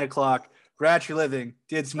friggin' 9:00, Grouchy Living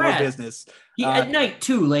did some more business. At night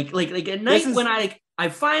too, like at night when I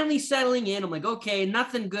finally settling in, I'm like, okay,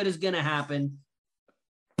 nothing good is gonna happen.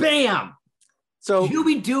 Bam! So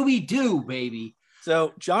dooby doo, baby.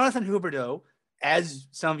 So Jonathan Huberdeau, as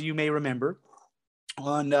some of you may remember,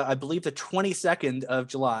 on I believe the 22nd of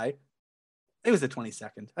July. It was the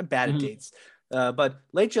 22nd. I'm bad at dates. But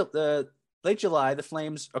late July, the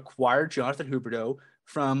Flames acquired Jonathan Huberdeau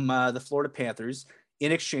from the Florida Panthers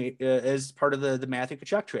in exchange as part of the Matthew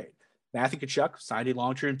Tkachuk trade. Matthew Tkachuk signed a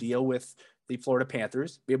long-term deal with the Florida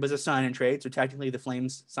Panthers. It was a sign-and trade, so technically the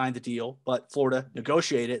Flames signed the deal, but Florida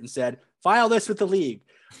negotiated and said, file this with the league.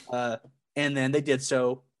 And then they did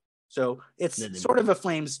so. So it's sort of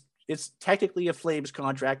it's technically a Flames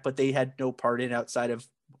contract, but they had no part in outside of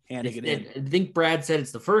handing it in. I think Brad said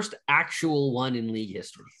it's the first actual one in league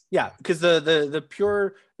history. Yeah, because the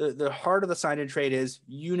pure heart of the sign and trade is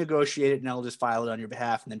you negotiate it and I'll just file it on your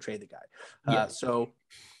behalf and then trade the guy. So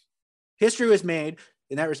history was made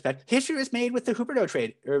in that respect. History was made with the Huberdeau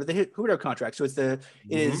trade or the Huberdeau contract. So it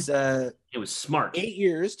was smart. 8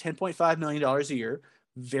 years, $10.5 million a year.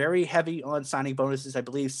 Very heavy on signing bonuses. I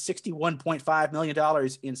believe $61.5 million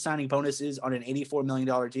in signing bonuses on an $84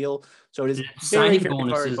 million deal. So it is signing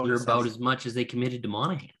bonuses are about as much as they committed to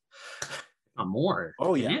Monahan. Not more.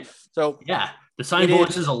 Oh yeah. So yeah, the signing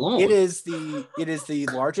bonuses alone. It is the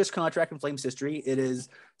largest contract in Flames history. It is,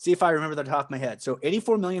 see if I remember the top of my head. So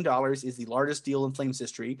 $84 million is the largest deal in Flames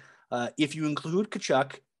history. If you include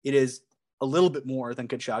Tkachuk, it is a little bit more than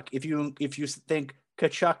Tkachuk. If you think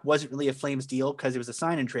Tkachuk wasn't really a Flames deal because it was a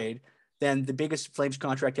sign and trade, then the biggest Flames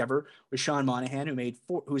contract ever was Sean Monahan,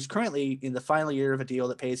 who's currently in the final year of a deal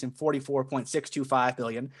that pays him $44.625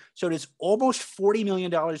 million. So it is almost $40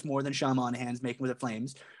 million more than Sean Monahan's making with the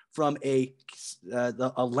Flames. From a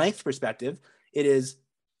length perspective, it is,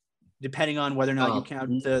 depending on whether or not you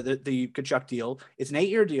count the Tkachuk deal, it's an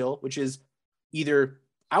 8-year deal, which is either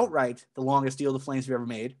outright the longest deal the Flames have ever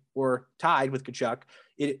made or tied with Tkachuk.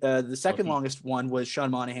 The second longest one was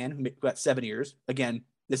Sean Monahan, who got 7 years. Again,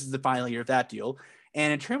 this is the final year of that deal.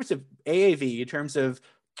 And in terms of AAV, in terms of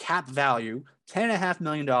cap value, $10.5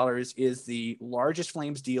 million is the largest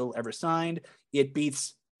Flames deal ever signed. It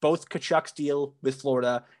beats both Tkachuk's deal with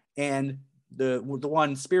Florida and the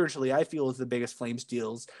one spiritually I feel is the biggest Flames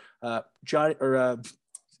deals. Matthew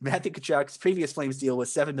Tkachuk's previous Flames deal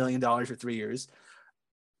was $7 million for 3 years.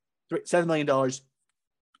 $7 million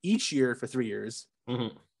each year for 3 years.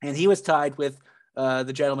 Mm-hmm. And he was tied with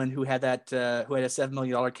the gentleman who had a $7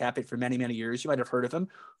 million cap hit for many, many years. You might have heard of him.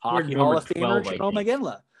 Hockey Hall of Famer Jarome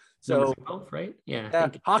Iginla. So 12, right? Yeah.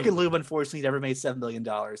 Hakan Lube unfortunately never made $7 million.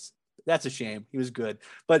 That's a shame. He was good.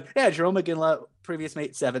 But yeah, Jarome Iginla, previous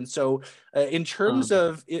mate 7. So in terms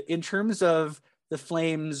of the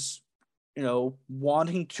Flames,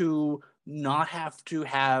 wanting to not have to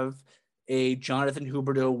have a Jonathan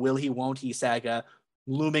Huberdeau, will he, won't he saga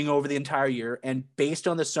looming over the entire year, and based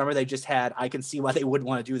on the summer they just had, I can see why they would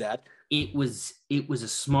want to do that. It was a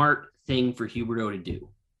smart thing for Huberdeau to do,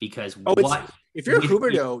 because if you're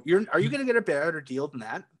Huberdeau, are you going to get a better deal than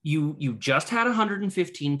that? You just had a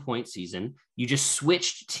 115-point season. You just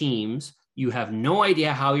switched teams. You have no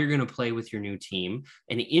idea how you're going to play with your new team.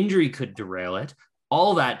 An injury could derail it.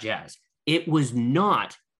 All that jazz. It was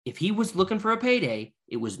not, if he was looking for a payday,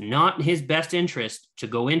 it was not in his best interest to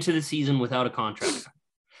go into the season without a contract.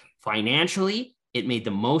 Financially, it made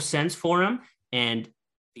the most sense for him. And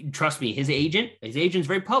trust me, his agent's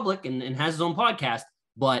very public and has his own podcast,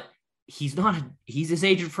 but he's his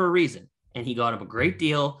agent for a reason. And he got him a great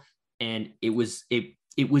deal. And it was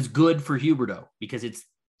good for Huberdeau, because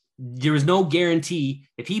there was no guarantee.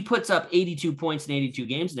 If he puts up 82 points in 82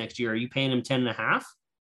 games next year, are you paying him 10.5?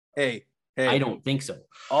 Hey, I don't think so.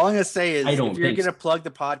 All I'm going to say is, if you're going to plug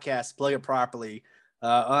the podcast, plug it properly.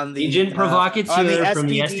 On the Agent Provocateur from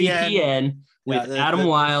the SDPN with Adam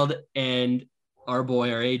Wild and our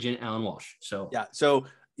agent Alan Walsh.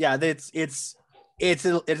 It's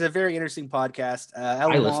a very interesting podcast.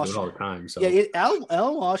 I listen to it all the time. So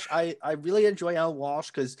Alan Walsh, I really enjoy Alan Walsh,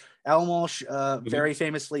 because Alan Walsh very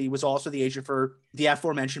famously was also the agent for the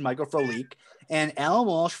aforementioned Michael Frolik. And Alan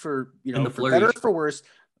Walsh, for better or for worse,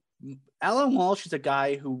 Alan Walsh is a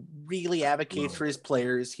guy who really advocates for his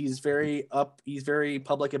players. He's very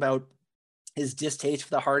public about his distaste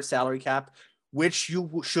for the hard salary cap, which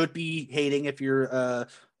you should be hating if you're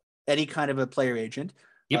any kind of a player agent.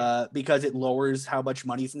 Because it lowers how much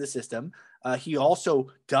money's in the system. He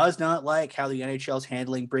also does not like how the NHL is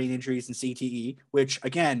handling brain injuries and CTE, which,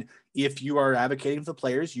 again, if you are advocating for the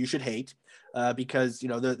players, you should hate, because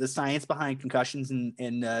the science behind concussions and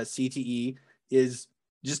CTE is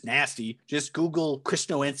just nasty. Just Google Chris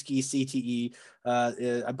Nowinski CTE.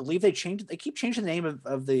 I believe they keep changing the name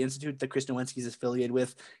of the institute that Chris Nowinski is affiliated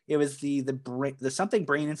with. It was the something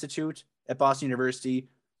Brain Institute at Boston University.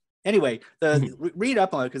 Anyway, read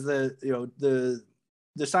up on it, because the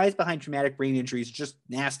science behind traumatic brain injuries is just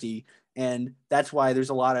nasty, and that's why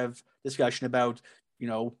there's a lot of discussion about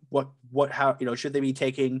how should they be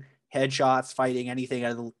taking headshots, fighting, anything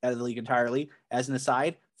out of the league entirely. As an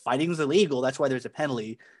aside, fighting is illegal. That's why there's a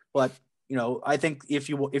penalty. But I think if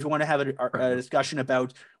you want to have a discussion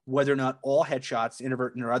about whether or not all headshots,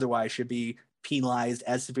 inadvertent or otherwise, should be penalized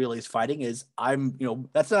as severely as fighting,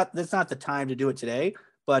 that's not the time to do it today.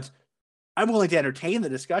 But I'm willing to entertain the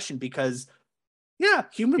discussion, because Yeah,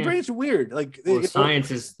 human brains are weird. Like the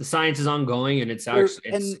science is ongoing, and it's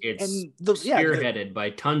actually spearheaded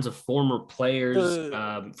by tons of former players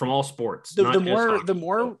from all sports. The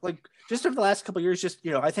more like just over the last couple of years, just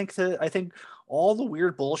I think all the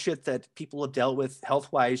weird bullshit that people have dealt with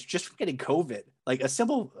health wise, just from getting COVID, like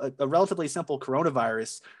a relatively simple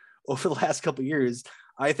coronavirus over the last couple of years,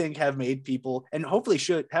 I think have made people, and hopefully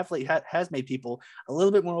has made people a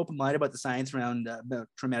little bit more open-minded about the science around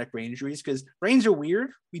traumatic brain injuries, because brains are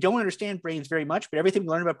weird. We don't understand brains very much, but everything we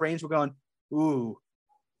learn about brains, we're going, ooh,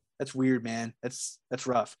 that's weird, man. That's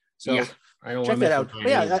rough. So check that out. But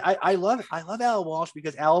yeah, I love Alan Walsh,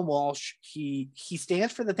 because Alan Walsh, he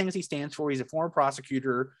stands for the things he stands for. He's a former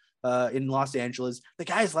prosecutor in Los Angeles. The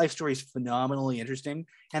guy's life story is phenomenally interesting,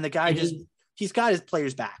 and the guy he's got his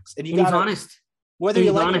players' backs, and he's honest. Whether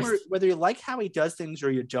you like him or whether you like how he does things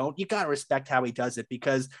or you don't, you got to respect how he does it,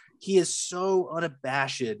 because he is so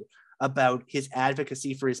unabashed about his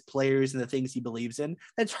advocacy for his players and the things he believes in.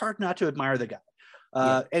 It's hard not to admire the guy.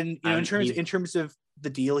 And in terms of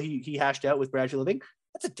the deal he hashed out with Bradley Living,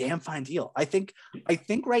 that's a damn fine deal. I think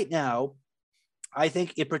right now,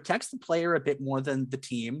 it protects the player a bit more than the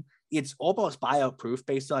team. It's almost buyout proof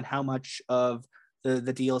based on how much of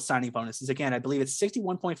the deal signing bonuses. Again, I believe it's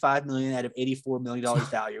 $61.5 million out of $84 million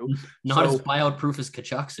value. Not as buyout proof as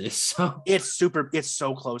Tkachuk's is. So it's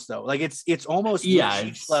so close though. Like it's almost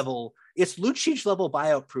Lucic level. It's Lucic level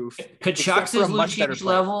buyout proof. Kachuk's is Lucic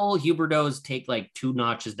level. Huberdeau's take like 2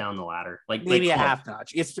 notches down the ladder, like maybe a half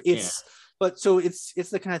notch. But so it's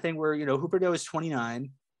the kind of thing where Huberdeau is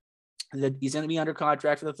 29. That he's going to be under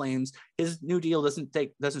contract for the Flames. His new deal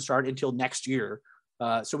doesn't start until next year.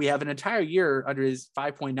 So we have an entire year under his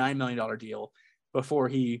 $5.9 million deal before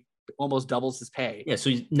he almost doubles his pay. Yeah, so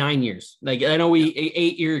he's 9 years. Like I know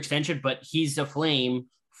 8-year extension, but he's a Flame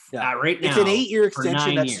right now. It's an 8-year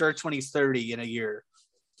extension that starts when he's 30 in a year.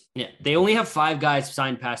 Yeah, they only have 5 guys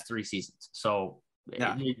signed past 3 seasons. So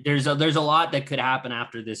there's a lot that could happen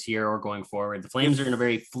after this year or going forward. The Flames are in a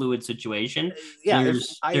very fluid situation. Yeah,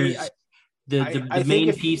 the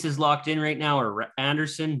main pieces locked in right now are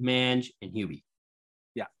Anderson, Mange, and Hubie.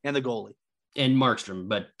 Yeah, and the goalie. And Markstrom,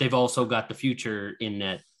 but they've also got the future in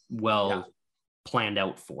that planned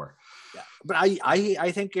out for. Yeah, but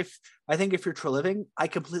I think if you're Treliving, I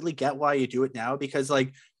completely get why you do it now, because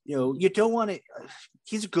you don't want to.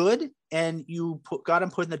 He's good, and you got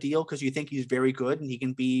him put in the deal because you think he's very good and he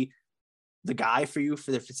can be the guy for you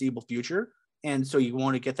for the foreseeable future, and so you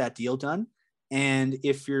want to get that deal done. And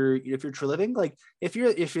if you're Treliving, like if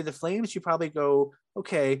you're the Flames, you probably go,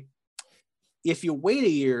 okay, if you wait a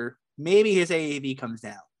year, maybe his AAV comes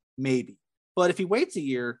down, maybe. But if he waits a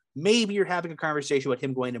year, maybe you're having a conversation with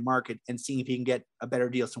him going to market and seeing if he can get a better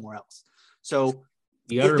deal somewhere else. So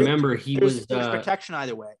you got to remember, there's protection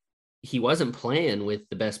either way. He wasn't playing with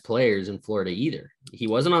the best players in Florida either. He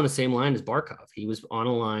wasn't on the same line as Barkov. He was on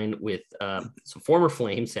a line with some former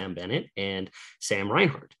Flame, Sam Bennett, and Sam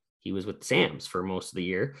Reinhart. He was with Sam's for most of the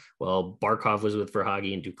year, while Barkov was with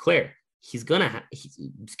Verhaeghe and Duclair. He's gonna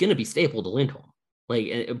be stapled to Lindholm.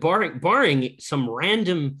 Like barring some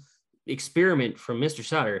random experiment from Mr.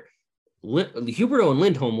 Sutter, Huberdeau and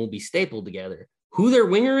Lindholm will be stapled together. Who their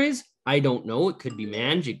winger is, I don't know. It could be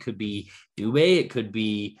Mange, it could be Dubé, it could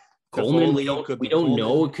be Coleman. We don't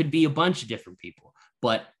know. It could be a bunch of different people.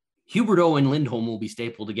 But Huberdeau and Lindholm will be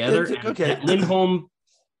stapled together. Okay. Lindholm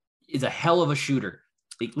is a hell of a shooter.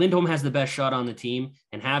 Lindholm has the best shot on the team,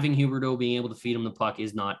 and having Huberdeau being able to feed him the puck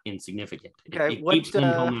is not insignificant. Okay, it keeps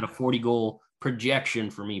Lindholm at a 40-goal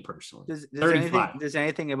projection for me personally. Does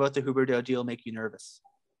anything about the Huberdeau deal make you nervous?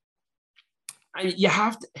 You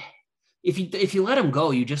have to. If you let him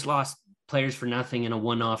go, you just lost players for nothing in a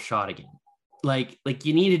one-off shot again. Like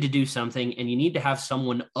you needed to do something, and you need to have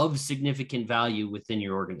someone of significant value within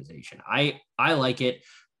your organization. I like it.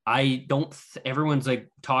 I don't. Everyone's like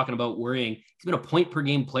talking about worrying. He's been a point per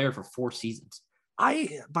game player for 4 seasons. My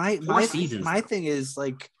thing is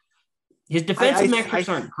like his defensive metrics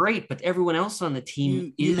aren't great, but everyone else on the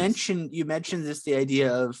team is. You mentioned the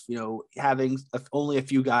idea of having only a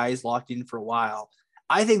few guys locked in for a while.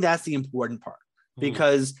 I think that's the important part,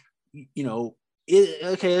 because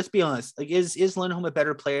let's be honest. Like, is Lindholm a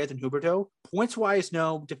better player than Huberdeau? Points wise,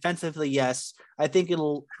 no. Defensively, yes. I think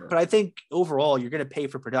but I think overall you're going to pay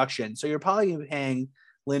for production, so you're probably going to be paying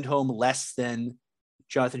Lindholm less than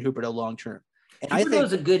Jonathan Huberdeau long term. And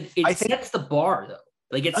Huberdeau's it sets the bar though.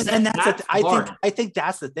 Like I think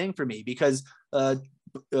that's the thing for me, because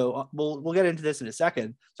we'll get into this in a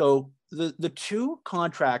second. So the 2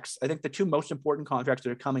 contracts, I think the 2 most important contracts that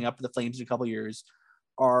are coming up for the Flames in a couple of years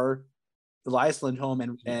are Elias Lindholm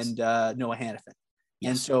and Noah Hanifin. Yes.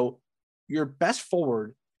 And so your best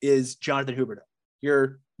forward is Jonathan Huberdeau.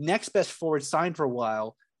 Your next best forward signed for a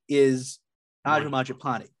while is Amadou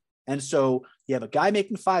Mangiapane. And so you have a guy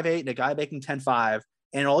making 5.8 and a guy making 10.5,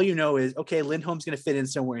 and all you know is, okay, Lindholm's going to fit in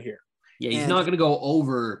somewhere here. Yeah, he's not going to go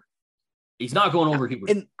over. He's not going over Huberdeau.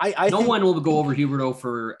 And I no think, one will go over Huberdeau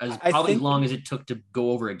for as long as it took to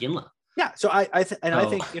go over Iginla. Yeah, so I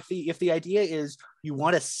think if the idea is you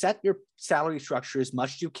want to set your salary structure as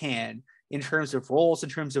much as you can in terms of roles, in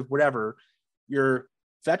terms of whatever, your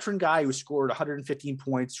veteran guy who scored 115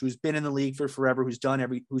 points, who's been in the league for forever, who's done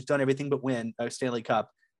everything but win a Stanley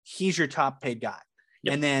Cup, he's your top paid guy.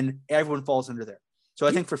 Yep. And then everyone falls under there. So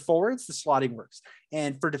I think for forwards, the slotting works.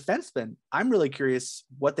 And for defensemen, I'm really curious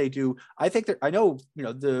what they do. I think that I know,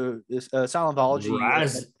 the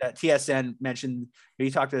Salamvology that TSN mentioned, he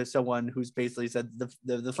talked to someone who's basically said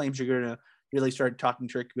the Flames are going to really start talking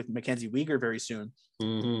trick with Mackenzie Weegar very soon.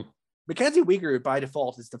 Mm-hmm. Mackenzie Weegar by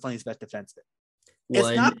default is the Flames' best defenseman. Well,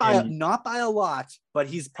 it's not by a lot, but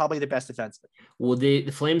he's probably the best defenseman. Well, the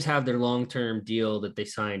Flames have their long-term deal that they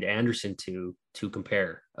signed Anderson to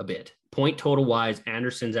compare a bit. Point total wise,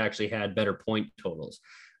 Anderson's actually had better point totals.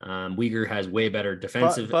 Weegar has way better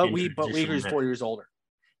defensive. But Weegar's 4 years older.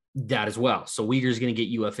 That as well. So Weegar's going to get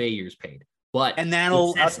UFA years paid. And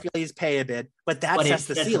that'll Uscally's pay a bit, but that sets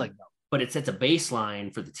the ceiling though. But it sets a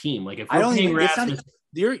baseline for the team. Like if you're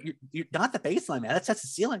not the baseline, man. That sets the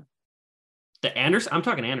ceiling. The Anderson, I'm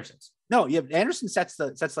talking Anderson's. No, yeah, Anderson sets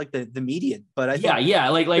like the median, but I think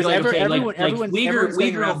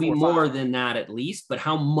Weegar will be more than that at least, but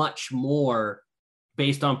how much more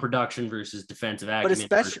based on production versus defensive acumen?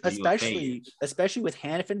 But especially with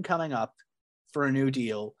Hanifin coming up for a new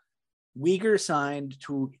deal, Weegar signed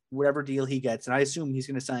to whatever deal he gets, and I assume he's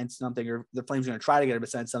going to sign something, or the Flames are going to try to get him to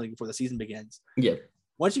sign something before the season begins. Yeah.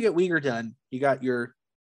 Once you get Weegar done, you got your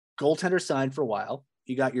goaltender signed for a while.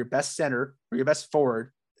 You got your best center or your best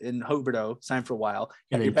forward in Huberdeau signed for a while.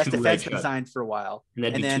 You got your best defenseman signed for a while.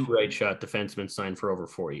 And then two right shot defensemen signed for over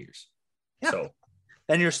 4 years. Yeah. So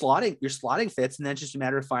then your slotting fits, and then it's just a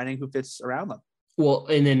matter of finding who fits around them. Well,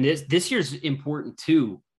 and then this year's important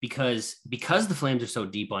too, because the Flames are so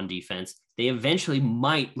deep on defense, they eventually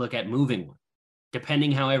might look at moving one,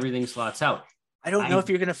 depending how everything slots out. I don't know if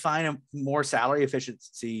you're going to find a more salary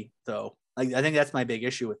efficiency though. Like, I think that's my big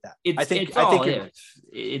issue with that. It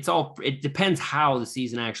depends how the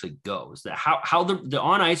season actually goes. How the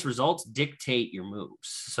on ice results dictate your moves.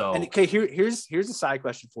 So, and okay, here's a side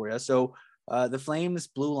question for you. So, the Flames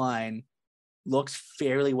blue line looks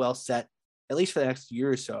fairly well set, at least for the next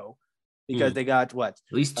year or so, because they got what?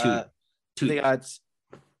 At least two. They got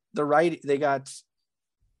the right. They've got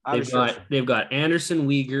Anderson,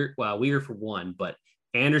 Weegar. Well, Weegar for one, but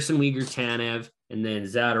Anderson, Weegar, Tanev, and then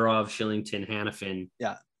Zadorov, Shillington, Hanifin.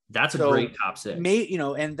 Yeah, that's a great top six. And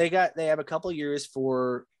they have a couple years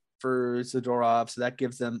for Zadorov, so that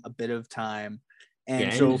gives them a bit of time.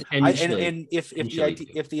 And if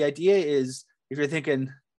the idea is, if you're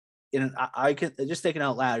thinking, I can just thinking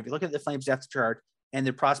out loud, if you look at the Flames depth chart and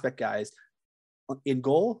their prospect guys in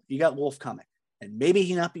goal, you got Wolf coming, and maybe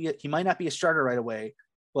he might not be a starter right away,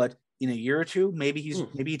 but in a year or two, maybe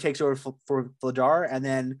he takes over for Vladar, and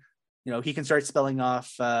then he can start spelling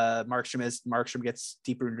off Markstrom as Markstrom gets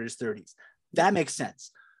deeper into his 30s. That makes sense.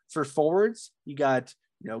 For forwards, you got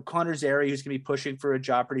Connor Zary, who's going to be pushing for a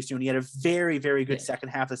job pretty soon. He had a very, very good second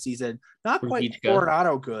half of the season. Not quite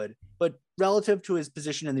Coronado good, but relative to his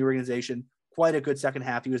position in the organization, quite a good second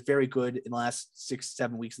half. He was very good in the last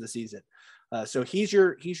 6-7 weeks of the season. So he's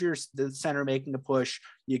the center making a push.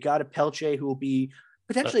 You got a Pelche who will be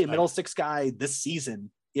potentially a middle six guy this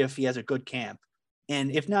season if he has a good camp.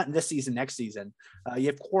 And if not this season, next season, you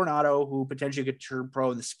have Coronado who potentially could turn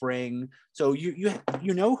pro in the spring. So you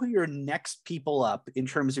know who your next people up in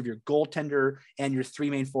terms of your goaltender and your three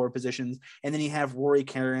main forward positions. And then you have Rory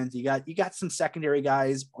Cairns. You got some secondary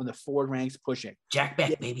guys on the forward ranks pushing. Jack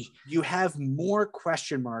Beck, baby. You have more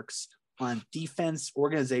question marks on defense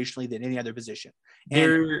organizationally than any other position.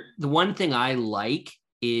 The one thing I like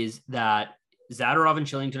is that Zadorov and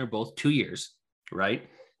Shillington are both 2 years, right?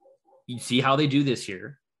 You see how they do this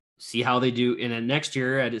year, see how they do. And then next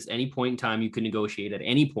year, at any point in time, you can negotiate at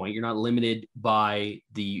any point. You're not limited by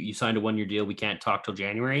you signed a 1-year deal. We can't talk till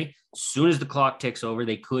January. As soon as the clock ticks over,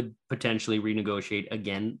 they could potentially renegotiate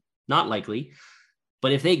again. Not likely.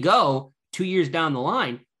 But if they go 2 years down the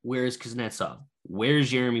line, where's Kuznetsov? Where's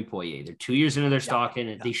Jeremy Poirier? They're 2 years into their stock,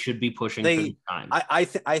 and they should be pushing for the time.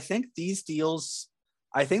 I think these deals,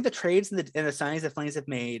 I think the trades and the signings that Flames have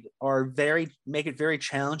made make it very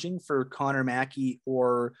challenging for Connor Mackey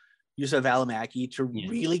or Yusuf Alamaki to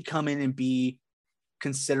really come in and be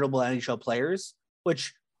considerable NHL players,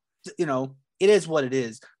 which it is what it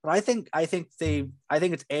is. But I think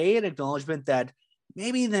it's an acknowledgement that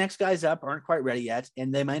maybe the next guys up aren't quite ready yet,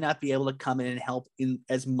 and they might not be able to come in and help in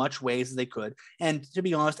as much ways as they could. And to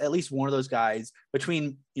be honest, at least one of those guys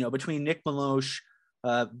between Nick Milosh,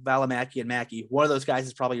 Valimaki, and Mackey, one of those guys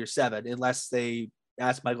is probably your 7, unless they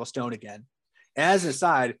ask Michael Stone again. As an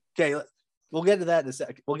aside, okay, we'll get to that in a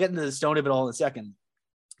second. We'll get into the Stone of it all in a second.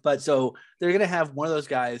 But so they're going to have one of those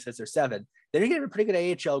guys as their 7. They're going to get a pretty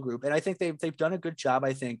good AHL group, and I think they've done a good job.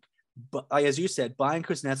 I think, but as you said, buying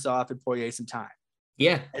Kuznetsov and Poirier some time.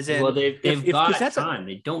 Yeah, they've got time.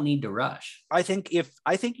 They don't need to rush. I think you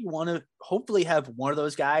want to hopefully have one of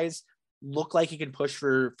those guys look like he can push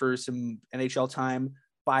for some NHL time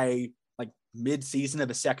by like mid-season of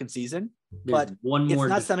a second season. But it's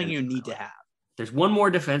not something you need to have. There's one more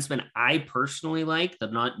defenseman I personally like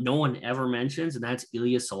that no one ever mentions, and that's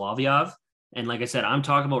Ilya Solovyov. And like I said, I'm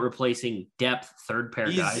talking about replacing depth third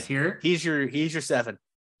pair guys here. He's your 7.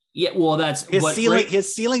 Yeah, well, that's his ceiling.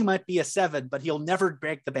 His ceiling might be a 7, but he'll never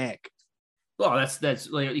break the bank. Well, that's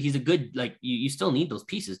like he's a good you still need those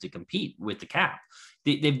pieces to compete with the cap.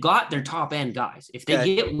 They've got their top end guys. If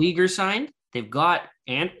they get Weegar signed, they've got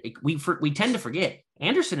and we tend to forget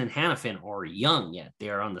Anderson and Hanifin are young yet. They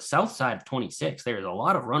are on the south side of 26. There's a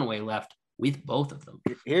lot of runway left with both of them.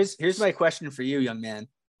 Here's my question for you, young man.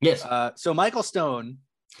 Yes. So Michael Stone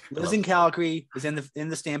lives in Calgary, is in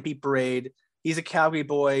the Stampede Parade. He's a Calgary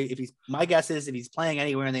boy. My guess is if he's playing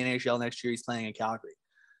anywhere in the NHL next year, he's playing in Calgary.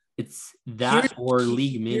 It's that or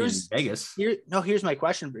League Mid in Vegas. Here's my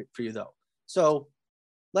question for you though. So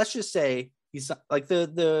let's just say he's like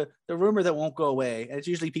the rumor that won't go away. And it's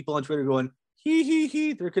usually people on Twitter going,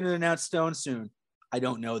 he, they're going to announce Stone soon. I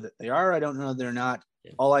don't know that they are. I don't know that they're not.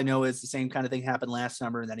 Yeah. All I know is the same kind of thing happened last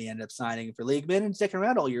summer, and then he ended up signing for League Mid and sticking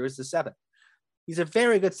around all year as the 7. He's a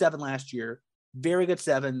very good 7 last year. Very good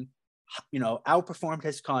 7. Outperformed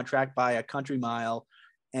his contract by a country mile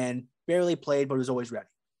and barely played, but was always ready.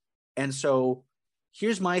 And so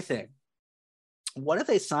here's my thing. What if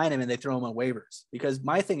they sign him and they throw him on waivers? Because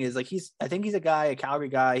my thing is I think he's a Calgary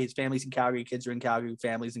guy. His family's in Calgary. Kids are in Calgary.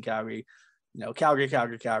 Families in Calgary.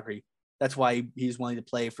 Calgary. That's why he's willing to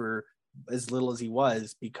play for as little as he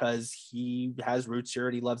was, because he has roots here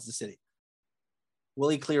and he loves the city. Will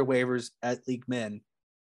he clear waivers at League Min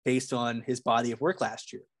based on his body of work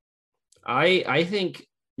last year? I think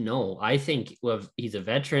no. I think he's a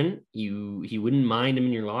veteran. He wouldn't mind him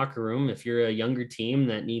in your locker room if you're a younger team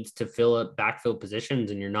that needs to backfill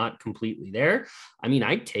positions and you're not completely there. I mean,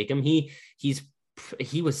 I'd take him. His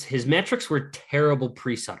metrics were terrible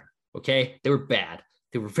pre-Sutter. Okay, they were bad.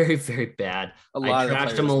 They were very, very bad. I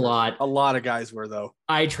trashed him a lot. A lot of guys were though.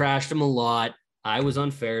 I trashed him a lot. I was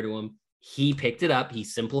unfair to him. He picked it up. He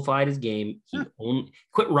simplified his game. He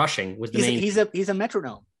quit rushing was the main. He's a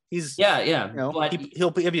metronome. But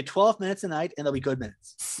he'll give you 12 minutes a night, and they'll be good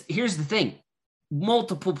minutes. Here's the thing: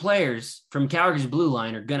 multiple players from Calgary's blue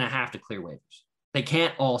line are gonna have to clear waivers. They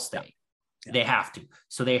can't all stay. Yeah. They have to.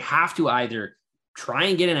 So they have to either try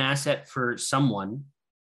and get an asset for someone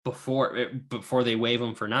before they waive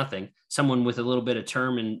them for nothing. Someone with a little bit of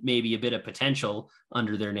term and maybe a bit of potential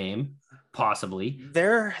under their name, possibly.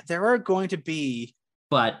 There are going to be,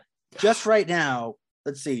 but just right now,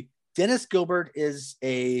 let's see. Dennis Gilbert is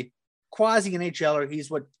a quasi NHLer. He's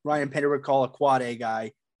what Ryan Pinder would call a quad A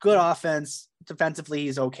guy. Good offense. Defensively,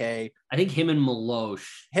 he's okay. I think him and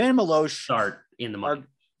Milosh start in the market.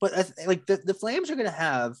 But the Flames are going to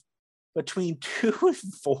have between 2 and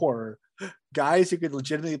 4 guys who could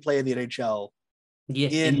legitimately play in the NHL. Yeah,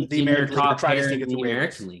 in the American League, try to stick in the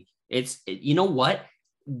American League. You know what?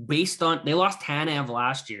 Based on they lost Tanev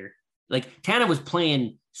last year. Like Tanev was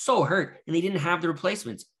playing so hurt, and they didn't have the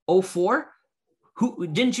replacements. 04? Who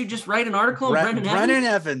didn't you just write an article on Brendan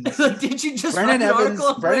Evans? Did you just write an article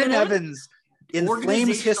on Brendan Evans? In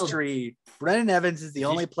Flames history, Brendan Evans is the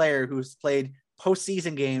only player who's played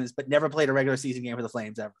postseason games but never played a regular season game for the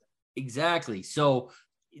Flames ever. Exactly. So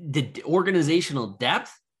the organizational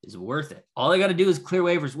depth is worth it. All I got to do is clear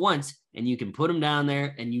waivers once, and you can put them down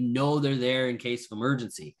there, and they're there in case of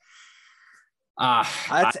emergency.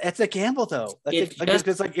 It's a gamble though.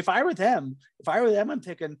 Because if I were them, I'm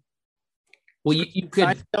picking. Well, you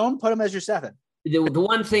could Stone, put him as your 7. The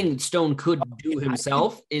one thing Stone could do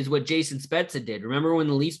himself is what Jason Spezza did. Remember when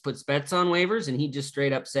the Leafs put Spezza on waivers, and he just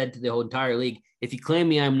straight up said to the whole entire league, "If you claim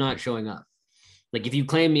me, I'm not showing up. Like if you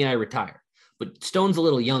claim me, I retire." But Stone's a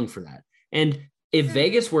little young for that. And if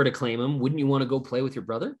Vegas were to claim him, wouldn't you want to go play with your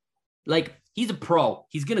brother? Like he's a pro.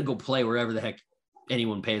 He's gonna go play wherever the heck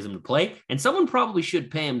anyone pays him to play, and someone probably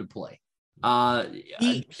should pay him to play.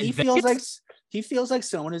 He feels like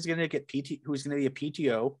someone who's going to get who's going to be a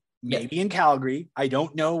PTO maybe in Calgary. I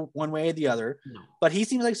don't know one way or the other, but he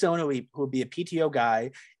seems like someone who would be a PTO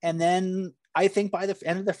guy. And then I think by the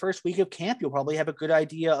end of the first week of camp, you'll probably have a good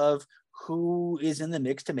idea of who is in the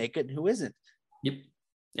mix to make it and who isn't. Yep.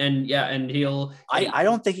 And I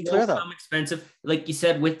don't think he clear though. Expensive, like you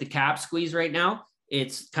said, with the cap squeeze right now.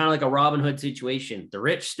 It's kind of like a Robin Hood situation. The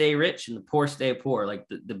rich stay rich and the poor stay poor. Like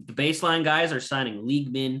the baseline guys are signing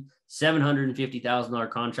league min $750,000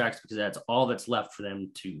 contracts because that's all that's left for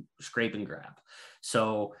them to scrape and grab.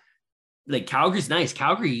 So like Calgary's nice.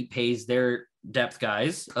 Calgary pays their depth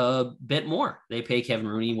guys a bit more. They pay Kevin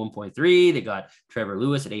Rooney 1.3. They got Trevor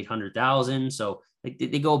Lewis at 800,000. So like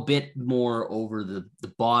they go a bit more over the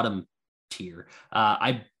bottom tier.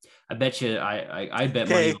 I bet you. I bet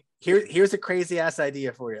money. Here's a crazy ass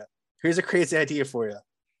idea for you.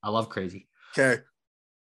 I love crazy. Okay.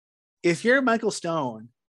 If you're Michael Stone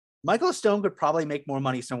could probably make more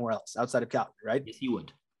money somewhere else outside of Calgary, right? Yes, he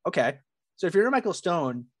would. Okay. So if you're Michael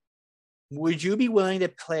Stone, would you be willing to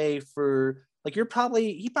play for like he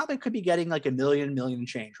probably could be getting like $1 million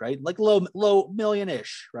change, right? Like low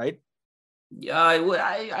million-ish, right? Yeah,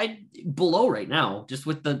 I below right now, just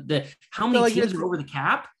with the how many teams are over the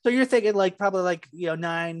cap. So you're thinking like probably like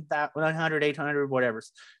 900, 800, whatever.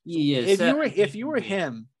 Yeah. If you were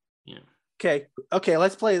him, yeah. Okay,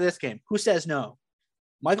 let's play this game. Who says no?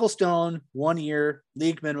 Michael Stone, 1 year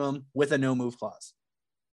league minimum with a no move clause.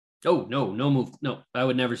 Oh no move. No, I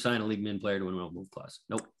would never sign a league min player to a no move clause.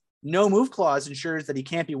 Nope. No move clause ensures that he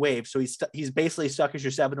can't be waived. So he's basically stuck as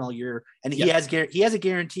your 7 all year. And he has a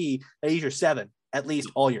guarantee that he's your 7 at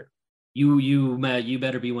least all year. You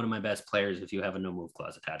better be one of my best players if you have a no move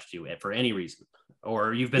clause attached to you for any reason,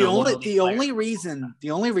 or you've been the only reason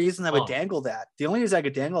I would dangle that. The only reason I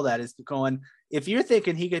could dangle that is going, if you're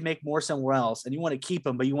thinking he could make more somewhere else and you want to keep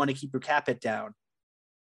him, but you want to keep your cap hit down.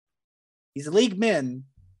 He's a league min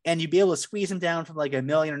and you'd be able to squeeze him down from like $1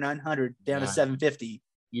 million or 900 down to 750.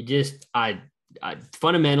 You just, I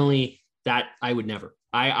fundamentally that I would never.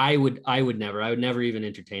 I would never even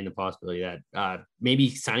entertain the possibility that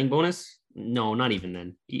maybe signing bonus. No, not even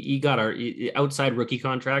then. You got our outside rookie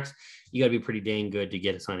contracts. You got to be pretty dang good to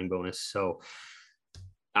get a signing bonus. So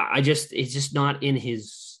it's just not in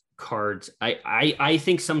his cards. I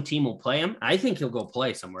think some team will play him. I think he'll go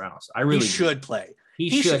play somewhere else. He should play.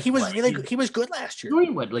 He was good last year.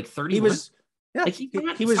 Doing what, like 30? He was. Yeah, like he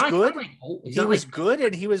was good. He was good,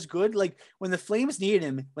 and he was good. Like when the Flames needed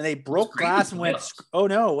him, when they broke glass and went, "Oh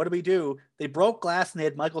no, what do we do?" They broke glass and they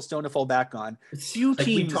had Michael Stone to fall back on. Few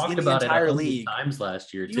teams in the entire league times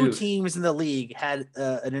last year. Few teams in the league had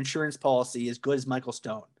an insurance policy as good as Michael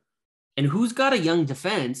Stone. And who's got a young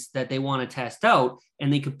defense that they want to test out,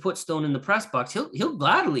 and they could put Stone in the press box? He'll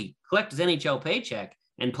gladly collect his NHL paycheck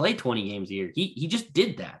and play 20 games a year. He just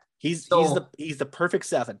did that. He's the perfect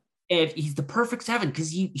 7. If he's the perfect 7, because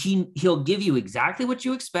he'll give you exactly what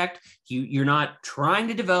you expect. You're not trying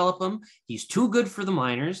to develop him. He's too good for the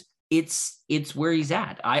minors. It's where he's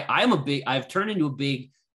at. I've turned into a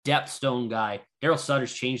big depth Stone guy. Daryl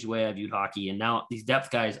Sutter's changed the way I viewed hockey, and now these depth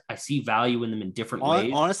guys, I see value in them in different ways.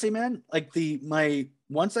 Honestly, man, like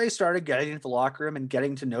once I started getting into the locker room and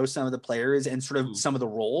getting to know some of the players and sort of some of the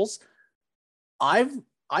roles, I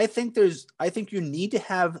think you need to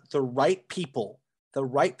have the right people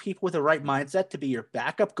with the right mindset to be your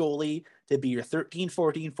backup goalie, to be your 13,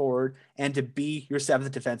 14 forward, and to be your 7th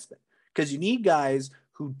defenseman. Because you need guys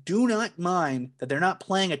who do not mind that they're not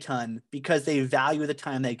playing a ton because they value the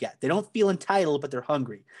time they get. They don't feel entitled, but they're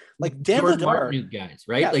hungry. Like Dan Vladar, guys,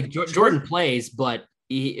 right? Yeah, like Jordan plays, but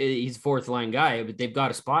he's 4th line guy, but they've got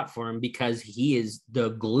a spot for him because he is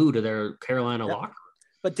the glue to their Carolina locker room.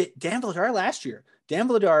 But Dan Vladar last year, Dan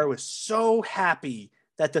Vladar was so happy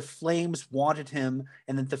that the Flames wanted him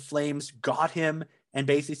and that the Flames got him and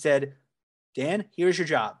basically said, Dan, here's your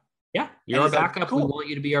job. Yeah, you're our backup. Like, cool. We want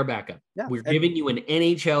you to be our backup. Yeah. We're giving you an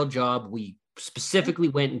NHL job. We specifically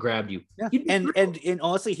went and grabbed you. Yeah. And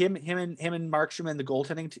honestly, him and Markstrom and the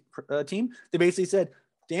goaltending team, they basically said,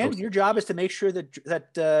 Dan, your job is to make sure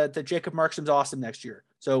that Jacob Markstrom's awesome next year.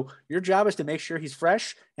 So your job is to make sure he's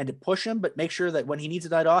fresh and to push him, but make sure that when he needs a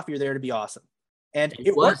night off, you're there to be awesome. And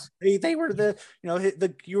it was. They were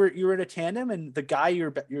you were in a tandem, and the guy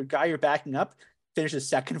you're backing up finishes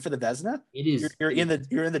second for the Vezina. It is. You're in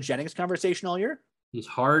the Jennings conversation all year. It's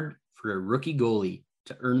hard for a rookie goalie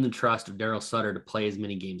to earn the trust of Daryl Sutter to play as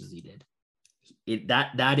many games as he did.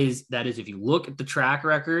 That is if you look at the track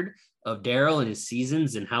record of Daryl and his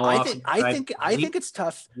seasons and how often I think it's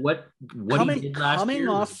tough. What he did last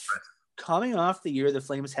year coming off the year the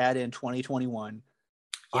Flames had in 2021.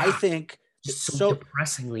 Yeah. I think so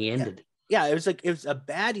depressingly ended. yeah, it was a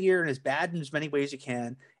bad year and as bad in as many ways you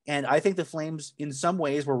can. And I think the Flames, in some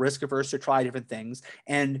ways, were risk averse to try different things.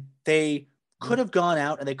 And they could have gone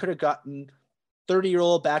out and they could have gotten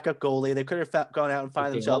 30-year-old backup goalie. They could have gone out and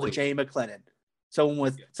found themselves a Jay McLennan,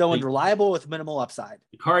 someone reliable with minimal upside.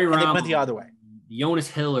 Kari and they went the other way. Jonas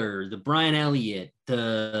Hiller, the Brian Elliott,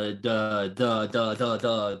 the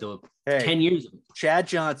 10 years ago. Chad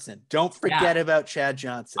Johnson. Don't forget about Chad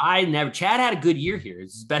Johnson. Chad had a good year here.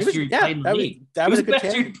 It's his best year he played in the league. That was a good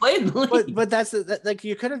year he played in the league. But that's like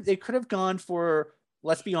they could have gone for,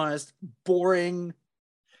 let's be honest, boring,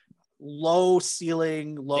 low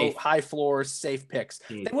ceiling, high floor, safe picks.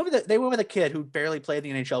 They went with a kid who barely played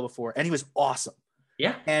in the NHL before, and he was awesome.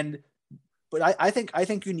 Yeah. But I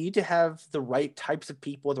think you need to have the right types of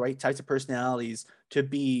people, the right types of personalities to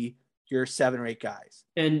be your 7 or 8 guys.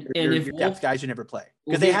 And if your depth guys who never play,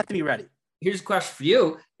 because they have to be ready. Here's a question for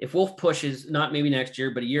you. If Wolf pushes, not maybe next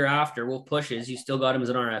year, but a year after Wolf pushes, you still got him as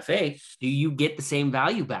an RFA. Do you get the same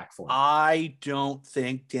value back for him? I don't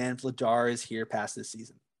think Dan Vladar is here past this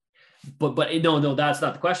season. But no, that's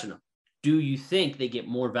not the question. Though. Do you think they get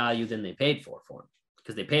more value than they paid for him?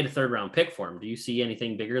 Because they paid a 3rd round pick for him. Do you see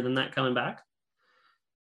anything bigger than that coming back?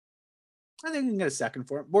 I think you can get a second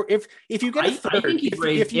for him. Or if you get a third, I think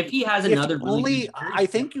if he has another really I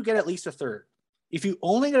think you get at least a third. If you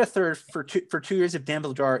only get a third for 2 years of Dan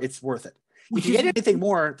Vladar, it's worth it. If you get anything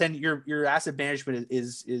more, then your asset management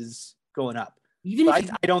is going up. I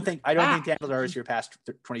don't think Dan Vladar is here past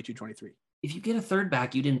 22-23. If you get a third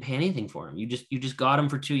back, you didn't pay anything for him. You just got him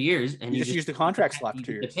for 2 years, and you just used the contract slot for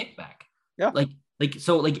 2 years. The pick back. Yeah. Like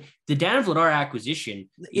the Dan Vladar acquisition.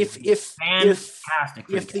 If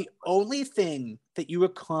the only thing that you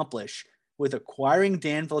accomplish with acquiring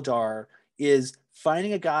Dan Vladar is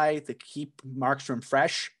finding a guy to keep Markstrom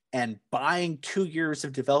fresh and buying 2 years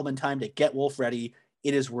of development time to get Wolf ready,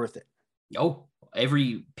 it is worth it. Oh,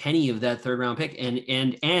 every penny of that 3rd round pick.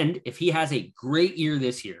 And if he has a great year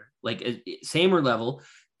this year, like same or level,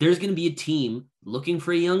 there's going to be a team looking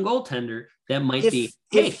for a young goaltender that might if he's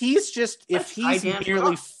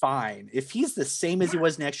merely fine, if he's the same as he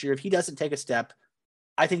was next year, if he doesn't take a step,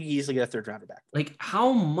 I think he easily get a 3rd rounder back. Like,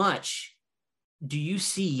 how much do you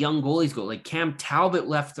see young goalies go? Like Cam Talbot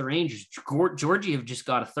left the Rangers. Georgiev just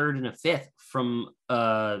got a 3rd and a 5th from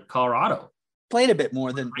Colorado. Played a bit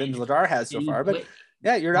more than Vladar has so far, but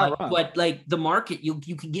yeah, you're not wrong. But like the market,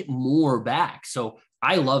 you can get more back. So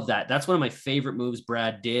I love that. That's one of my favorite moves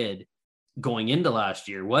Brad did going into last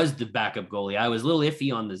year was the backup goalie. I was a little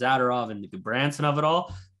iffy on the Zadorov and the Branson of it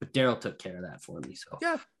all, but Daryl took care of that for me. So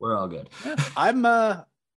yeah, we're all good. Yeah.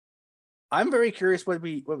 I'm very curious what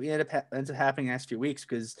ends up happening in the next few weeks,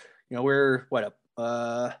 because we're a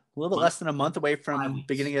little bit less than a month away from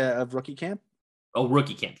beginning of rookie camp. Oh,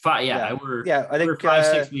 rookie camp. I think we're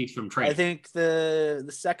 5-6 weeks from training. I think the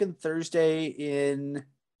second Wednesday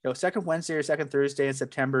or second Thursday in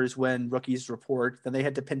September is when rookies report. Then they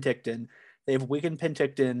head to Penticton. They have a week in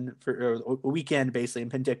Penticton for a weekend basically in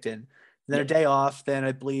Penticton. And then a day off. Then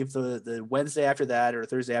I believe the Wednesday after that or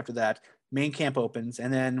Thursday after that, main camp opens,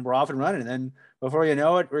 and then we're off and running. And then before you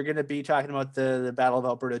know it, we're going to be talking about the Battle of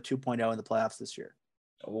Alberta 2.0 in the playoffs this year.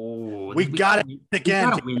 Oh, we got it again.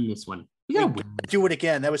 We got to win this one. We got to do it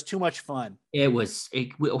again. That was too much fun.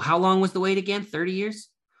 How long was the wait again? 30 years?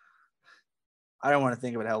 I don't want to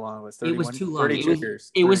think about how long it was. It was too long. 32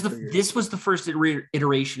 years. This was the first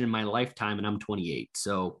iteration in my lifetime, and I'm 28.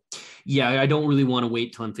 So, yeah, I don't really want to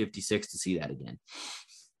wait till I'm 56 to see that again.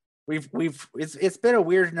 It's been a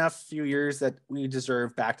weird enough few years that we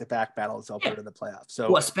deserve back-to-back battles Alberta in the playoffs.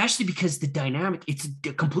 So, especially because the dynamic, it's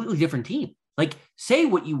a completely different team. Like, say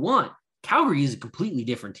what you want, Calgary is a completely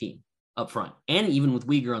different team up front, and even with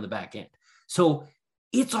Uyghur on the back end. So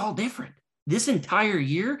it's all different. This entire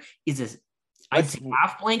year is I'd say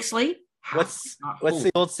half blank slate. What's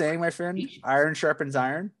the old saying, my friend? Iron sharpens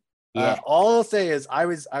iron. Yeah. All I'll say is I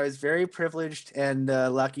was very privileged and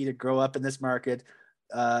lucky to grow up in this market.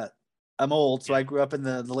 I'm old, so I grew up in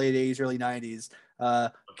the late 80s, early 90s,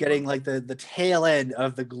 getting like the tail end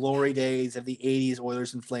of the glory days of the 80s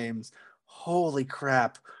Oilers and Flames. Holy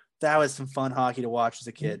crap. That was some fun hockey to watch as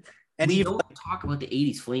a kid. And we don't talk about the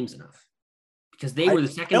 80s Flames enough because they were the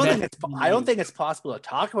second best. I don't think it's possible to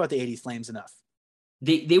talk about the 80s Flames enough.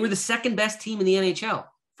 They were the second best team in the NHL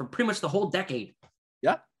for pretty much the whole decade.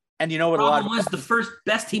 Yeah. And you know what the first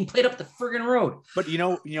best team played up the friggin' road. But you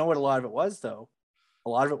know what a lot of it was, though? A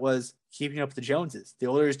lot of it was keeping up with the Joneses. The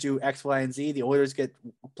Oilers do X, Y, and Z. The Oilers get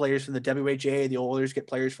players from the WHA. The Oilers get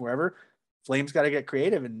players from wherever. Flames got to get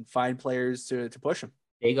creative and find players to push them.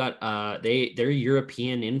 They got their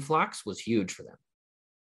European influx was huge for them.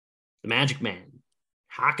 The Magic Man,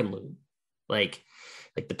 Hockenlund, Like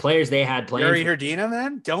the players they had playing. Yuri Hrdina,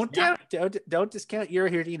 man. Don't discount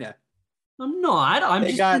Yuri Hrdina. I'm not.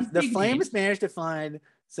 The Flames managed to find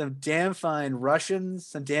some damn fine Russians,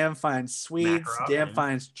 some damn fine Swedes, some damn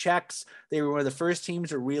fine Czechs. They were one of the first teams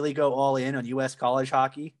to really go all in on U.S. college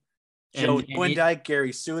hockey. Joe Nieuwendyk,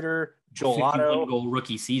 Gary Suter, Joel Otto. Goal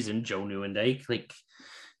rookie season, Joe Nieuwendyk. Like,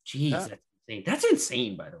 geez, that's insane. That's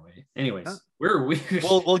insane, by the way. Anyways,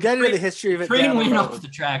 we'll get into the history of it. Train went off the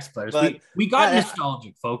tracks, players. We got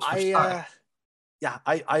nostalgic, folks. I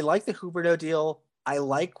like the Huberdeau deal. I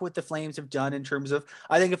like what the Flames have done in terms of,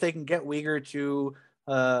 I think if they can get Weegar to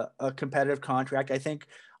a competitive contract, I think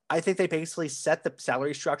they basically set the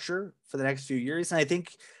salary structure for the next few years. And I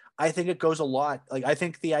think it goes a lot. Like, I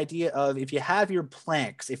think the idea of, if you have your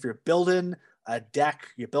planks, if you're building a deck,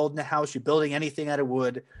 you're building a house, you're building anything out of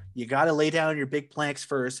wood, you got to lay down your big planks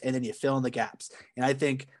first, and then you fill in the gaps. And I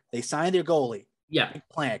think they signed their goalie. Yeah. Big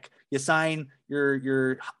plank. You sign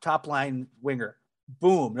your top line winger.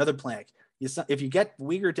 Boom. Another plank. If you get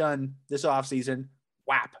Weegar done this offseason,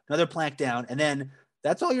 whap, another plank down. And then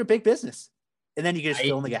that's all your big business. And then you can just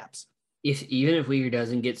fill in the gaps. Even if Weegar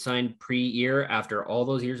doesn't get signed pre-year, after all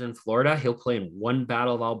those years in Florida, he'll play in one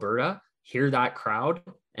Battle of Alberta, hear that crowd.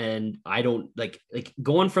 And I don't like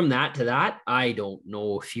going from that to that. I don't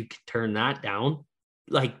know if you can turn that down.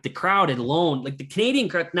 Like, the crowd alone, like the Canadian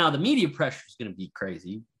crowd, now the media pressure is going to be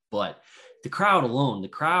crazy, but the crowd alone,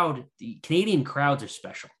 the Canadian crowds are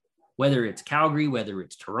special. Whether it's Calgary, whether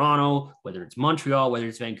it's Toronto, whether it's Montreal, whether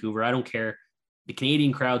it's Vancouver, I don't care. The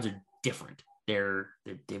Canadian crowds are different.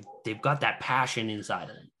 They've got that passion inside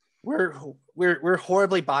of them. We're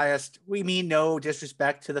horribly biased. We mean no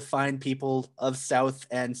disrespect to the fine people of South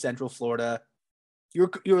and Central Florida. You're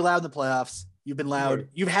loud in the playoffs. You've been loud.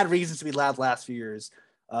 You've had reasons to be loud the last few years.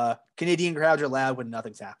 Canadian crowds are loud when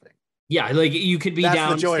nothing's happening. Yeah, like you could be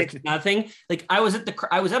down 6-0. Like I was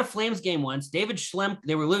at a Flames game once. David Schlemko,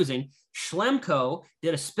 they were losing. Schlemko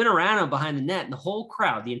did a spinorama behind the net, and the whole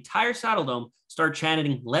crowd, the entire Saddle Dome, started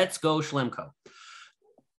chanting, "Let's go Schlemko."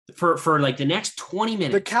 For like the next 20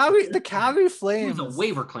 minutes. The Calgary Flames. It was a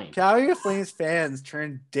waiver claim. Calgary Flames fans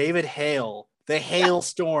turned David Hale, the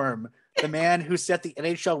Hailstorm, the man who set the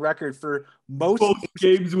NHL record for most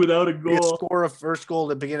games without a goal. Score a first goal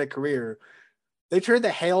to begin a career. They turned the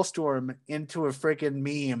Hailstorm into a freaking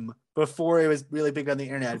meme before it was really big on the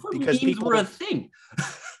internet. Because people were a thing.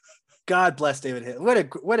 God bless David Hale.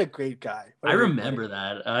 What a great guy. I remember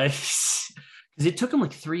that. Because it took him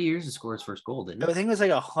like 3 years to score his first goal, didn't it? I think it was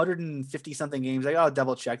like 150 something games. Like, I'll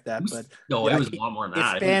double check that. But it was a lot more than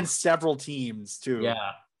that. It spanned several teams too. Yeah.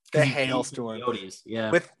 The Hailstorm.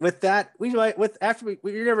 Yeah. With that, we're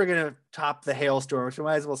never gonna top the Hailstorm, so we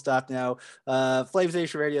might as well stop now. Flames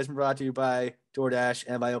Nation Radio has been brought to you by DoorDash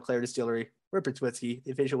and by Eau Claire Distillery. Rupert's Whiskey,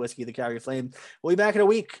 the official whiskey of the Calgary Flames. We'll be back in a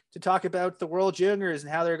week to talk about the World Juniors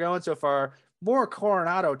and how they're going so far. More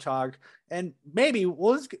Coronado talk, and maybe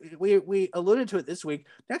we alluded to it this week.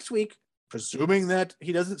 Next week, presuming that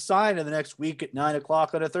he doesn't sign in the next week at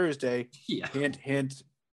 9:00 on a Thursday. Yeah. Hint, hint.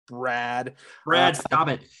 Brad, stop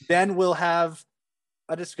it. Then we'll have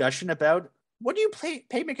a discussion about what do you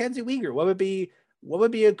pay Mackenzie Weegar? What would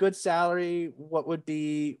be a good salary? What would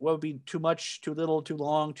be too much, too little, too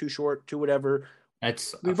long, too short, too whatever?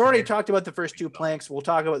 We've already talked about the first two planks. We'll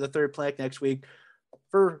talk about the third plank next week.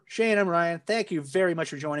 For Shane, I'm Ryan. Thank you very much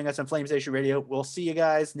for joining us on Flames Nation Radio. We'll see you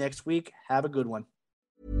guys next week. Have a good one.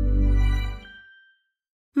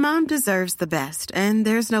 Mom deserves the best, and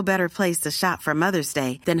there's no better place to shop for Mother's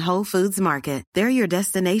Day than Whole Foods Market. They're your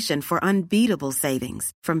destination for unbeatable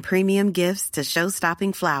savings, from premium gifts to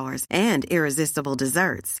show-stopping flowers and irresistible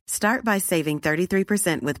desserts. Start by saving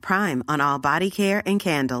 33% with Prime on all body care and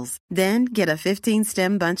candles. Then get a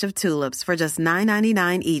 15-stem bunch of tulips for just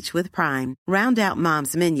 $9.99 each with Prime. Round out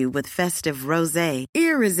Mom's menu with festive rosé,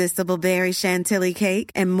 irresistible berry chantilly cake,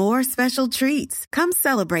 and more special treats. Come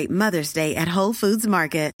celebrate Mother's Day at Whole Foods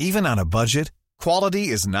Market. Even on a budget, quality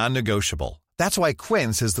is non-negotiable. That's why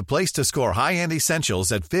Quince is the place to score high-end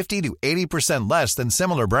essentials at 50 to 80% less than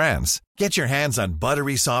similar brands. Get your hands on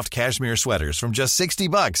buttery soft cashmere sweaters from just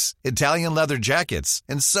 $60, Italian leather jackets,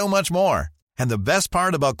 and so much more. And the best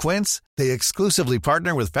part about Quince, they exclusively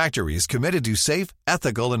partner with factories committed to safe,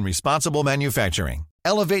 ethical, and responsible manufacturing.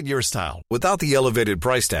 Elevate your style without the elevated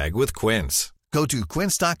price tag with Quince. Go to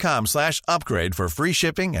quince.com/upgrade for free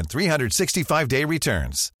shipping and 365-day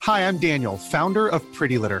returns. Hi, I'm Daniel, founder of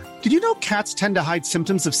Pretty Litter. Did you know cats tend to hide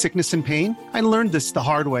symptoms of sickness and pain? I learned this the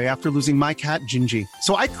hard way after losing my cat, Gingy.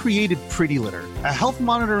 So I created Pretty Litter, a health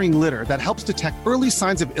monitoring litter that helps detect early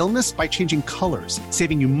signs of illness by changing colors,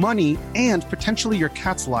 saving you money and potentially your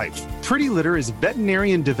cat's life. Pretty Litter is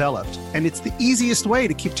veterinarian developed, and it's the easiest way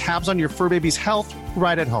to keep tabs on your fur baby's health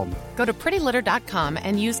right at home. Go to prettylitter.com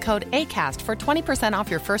and use code ACAST for 20% off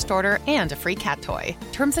your first order and a free cat toy.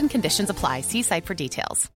 Terms and conditions apply. See site for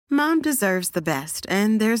details. Mom deserves the best,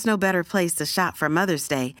 and there's no better place to shop for Mother's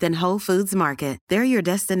Day than Whole Foods Market. They're your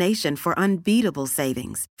destination for unbeatable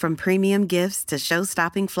savings, from premium gifts to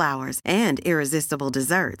show-stopping flowers and irresistible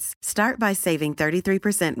desserts. Start by saving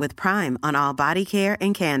 33% with Prime on all body care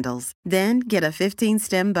and candles. Then get a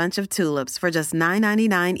 15-stem bunch of tulips for just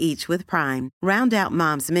 $9.99 each with Prime. Round out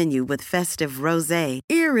Mom's menu with festive rosé,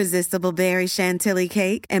 irresistible berry chantilly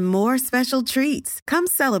cake, and more special treats. Come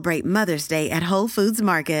celebrate Mother's Day at Whole Foods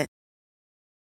Market.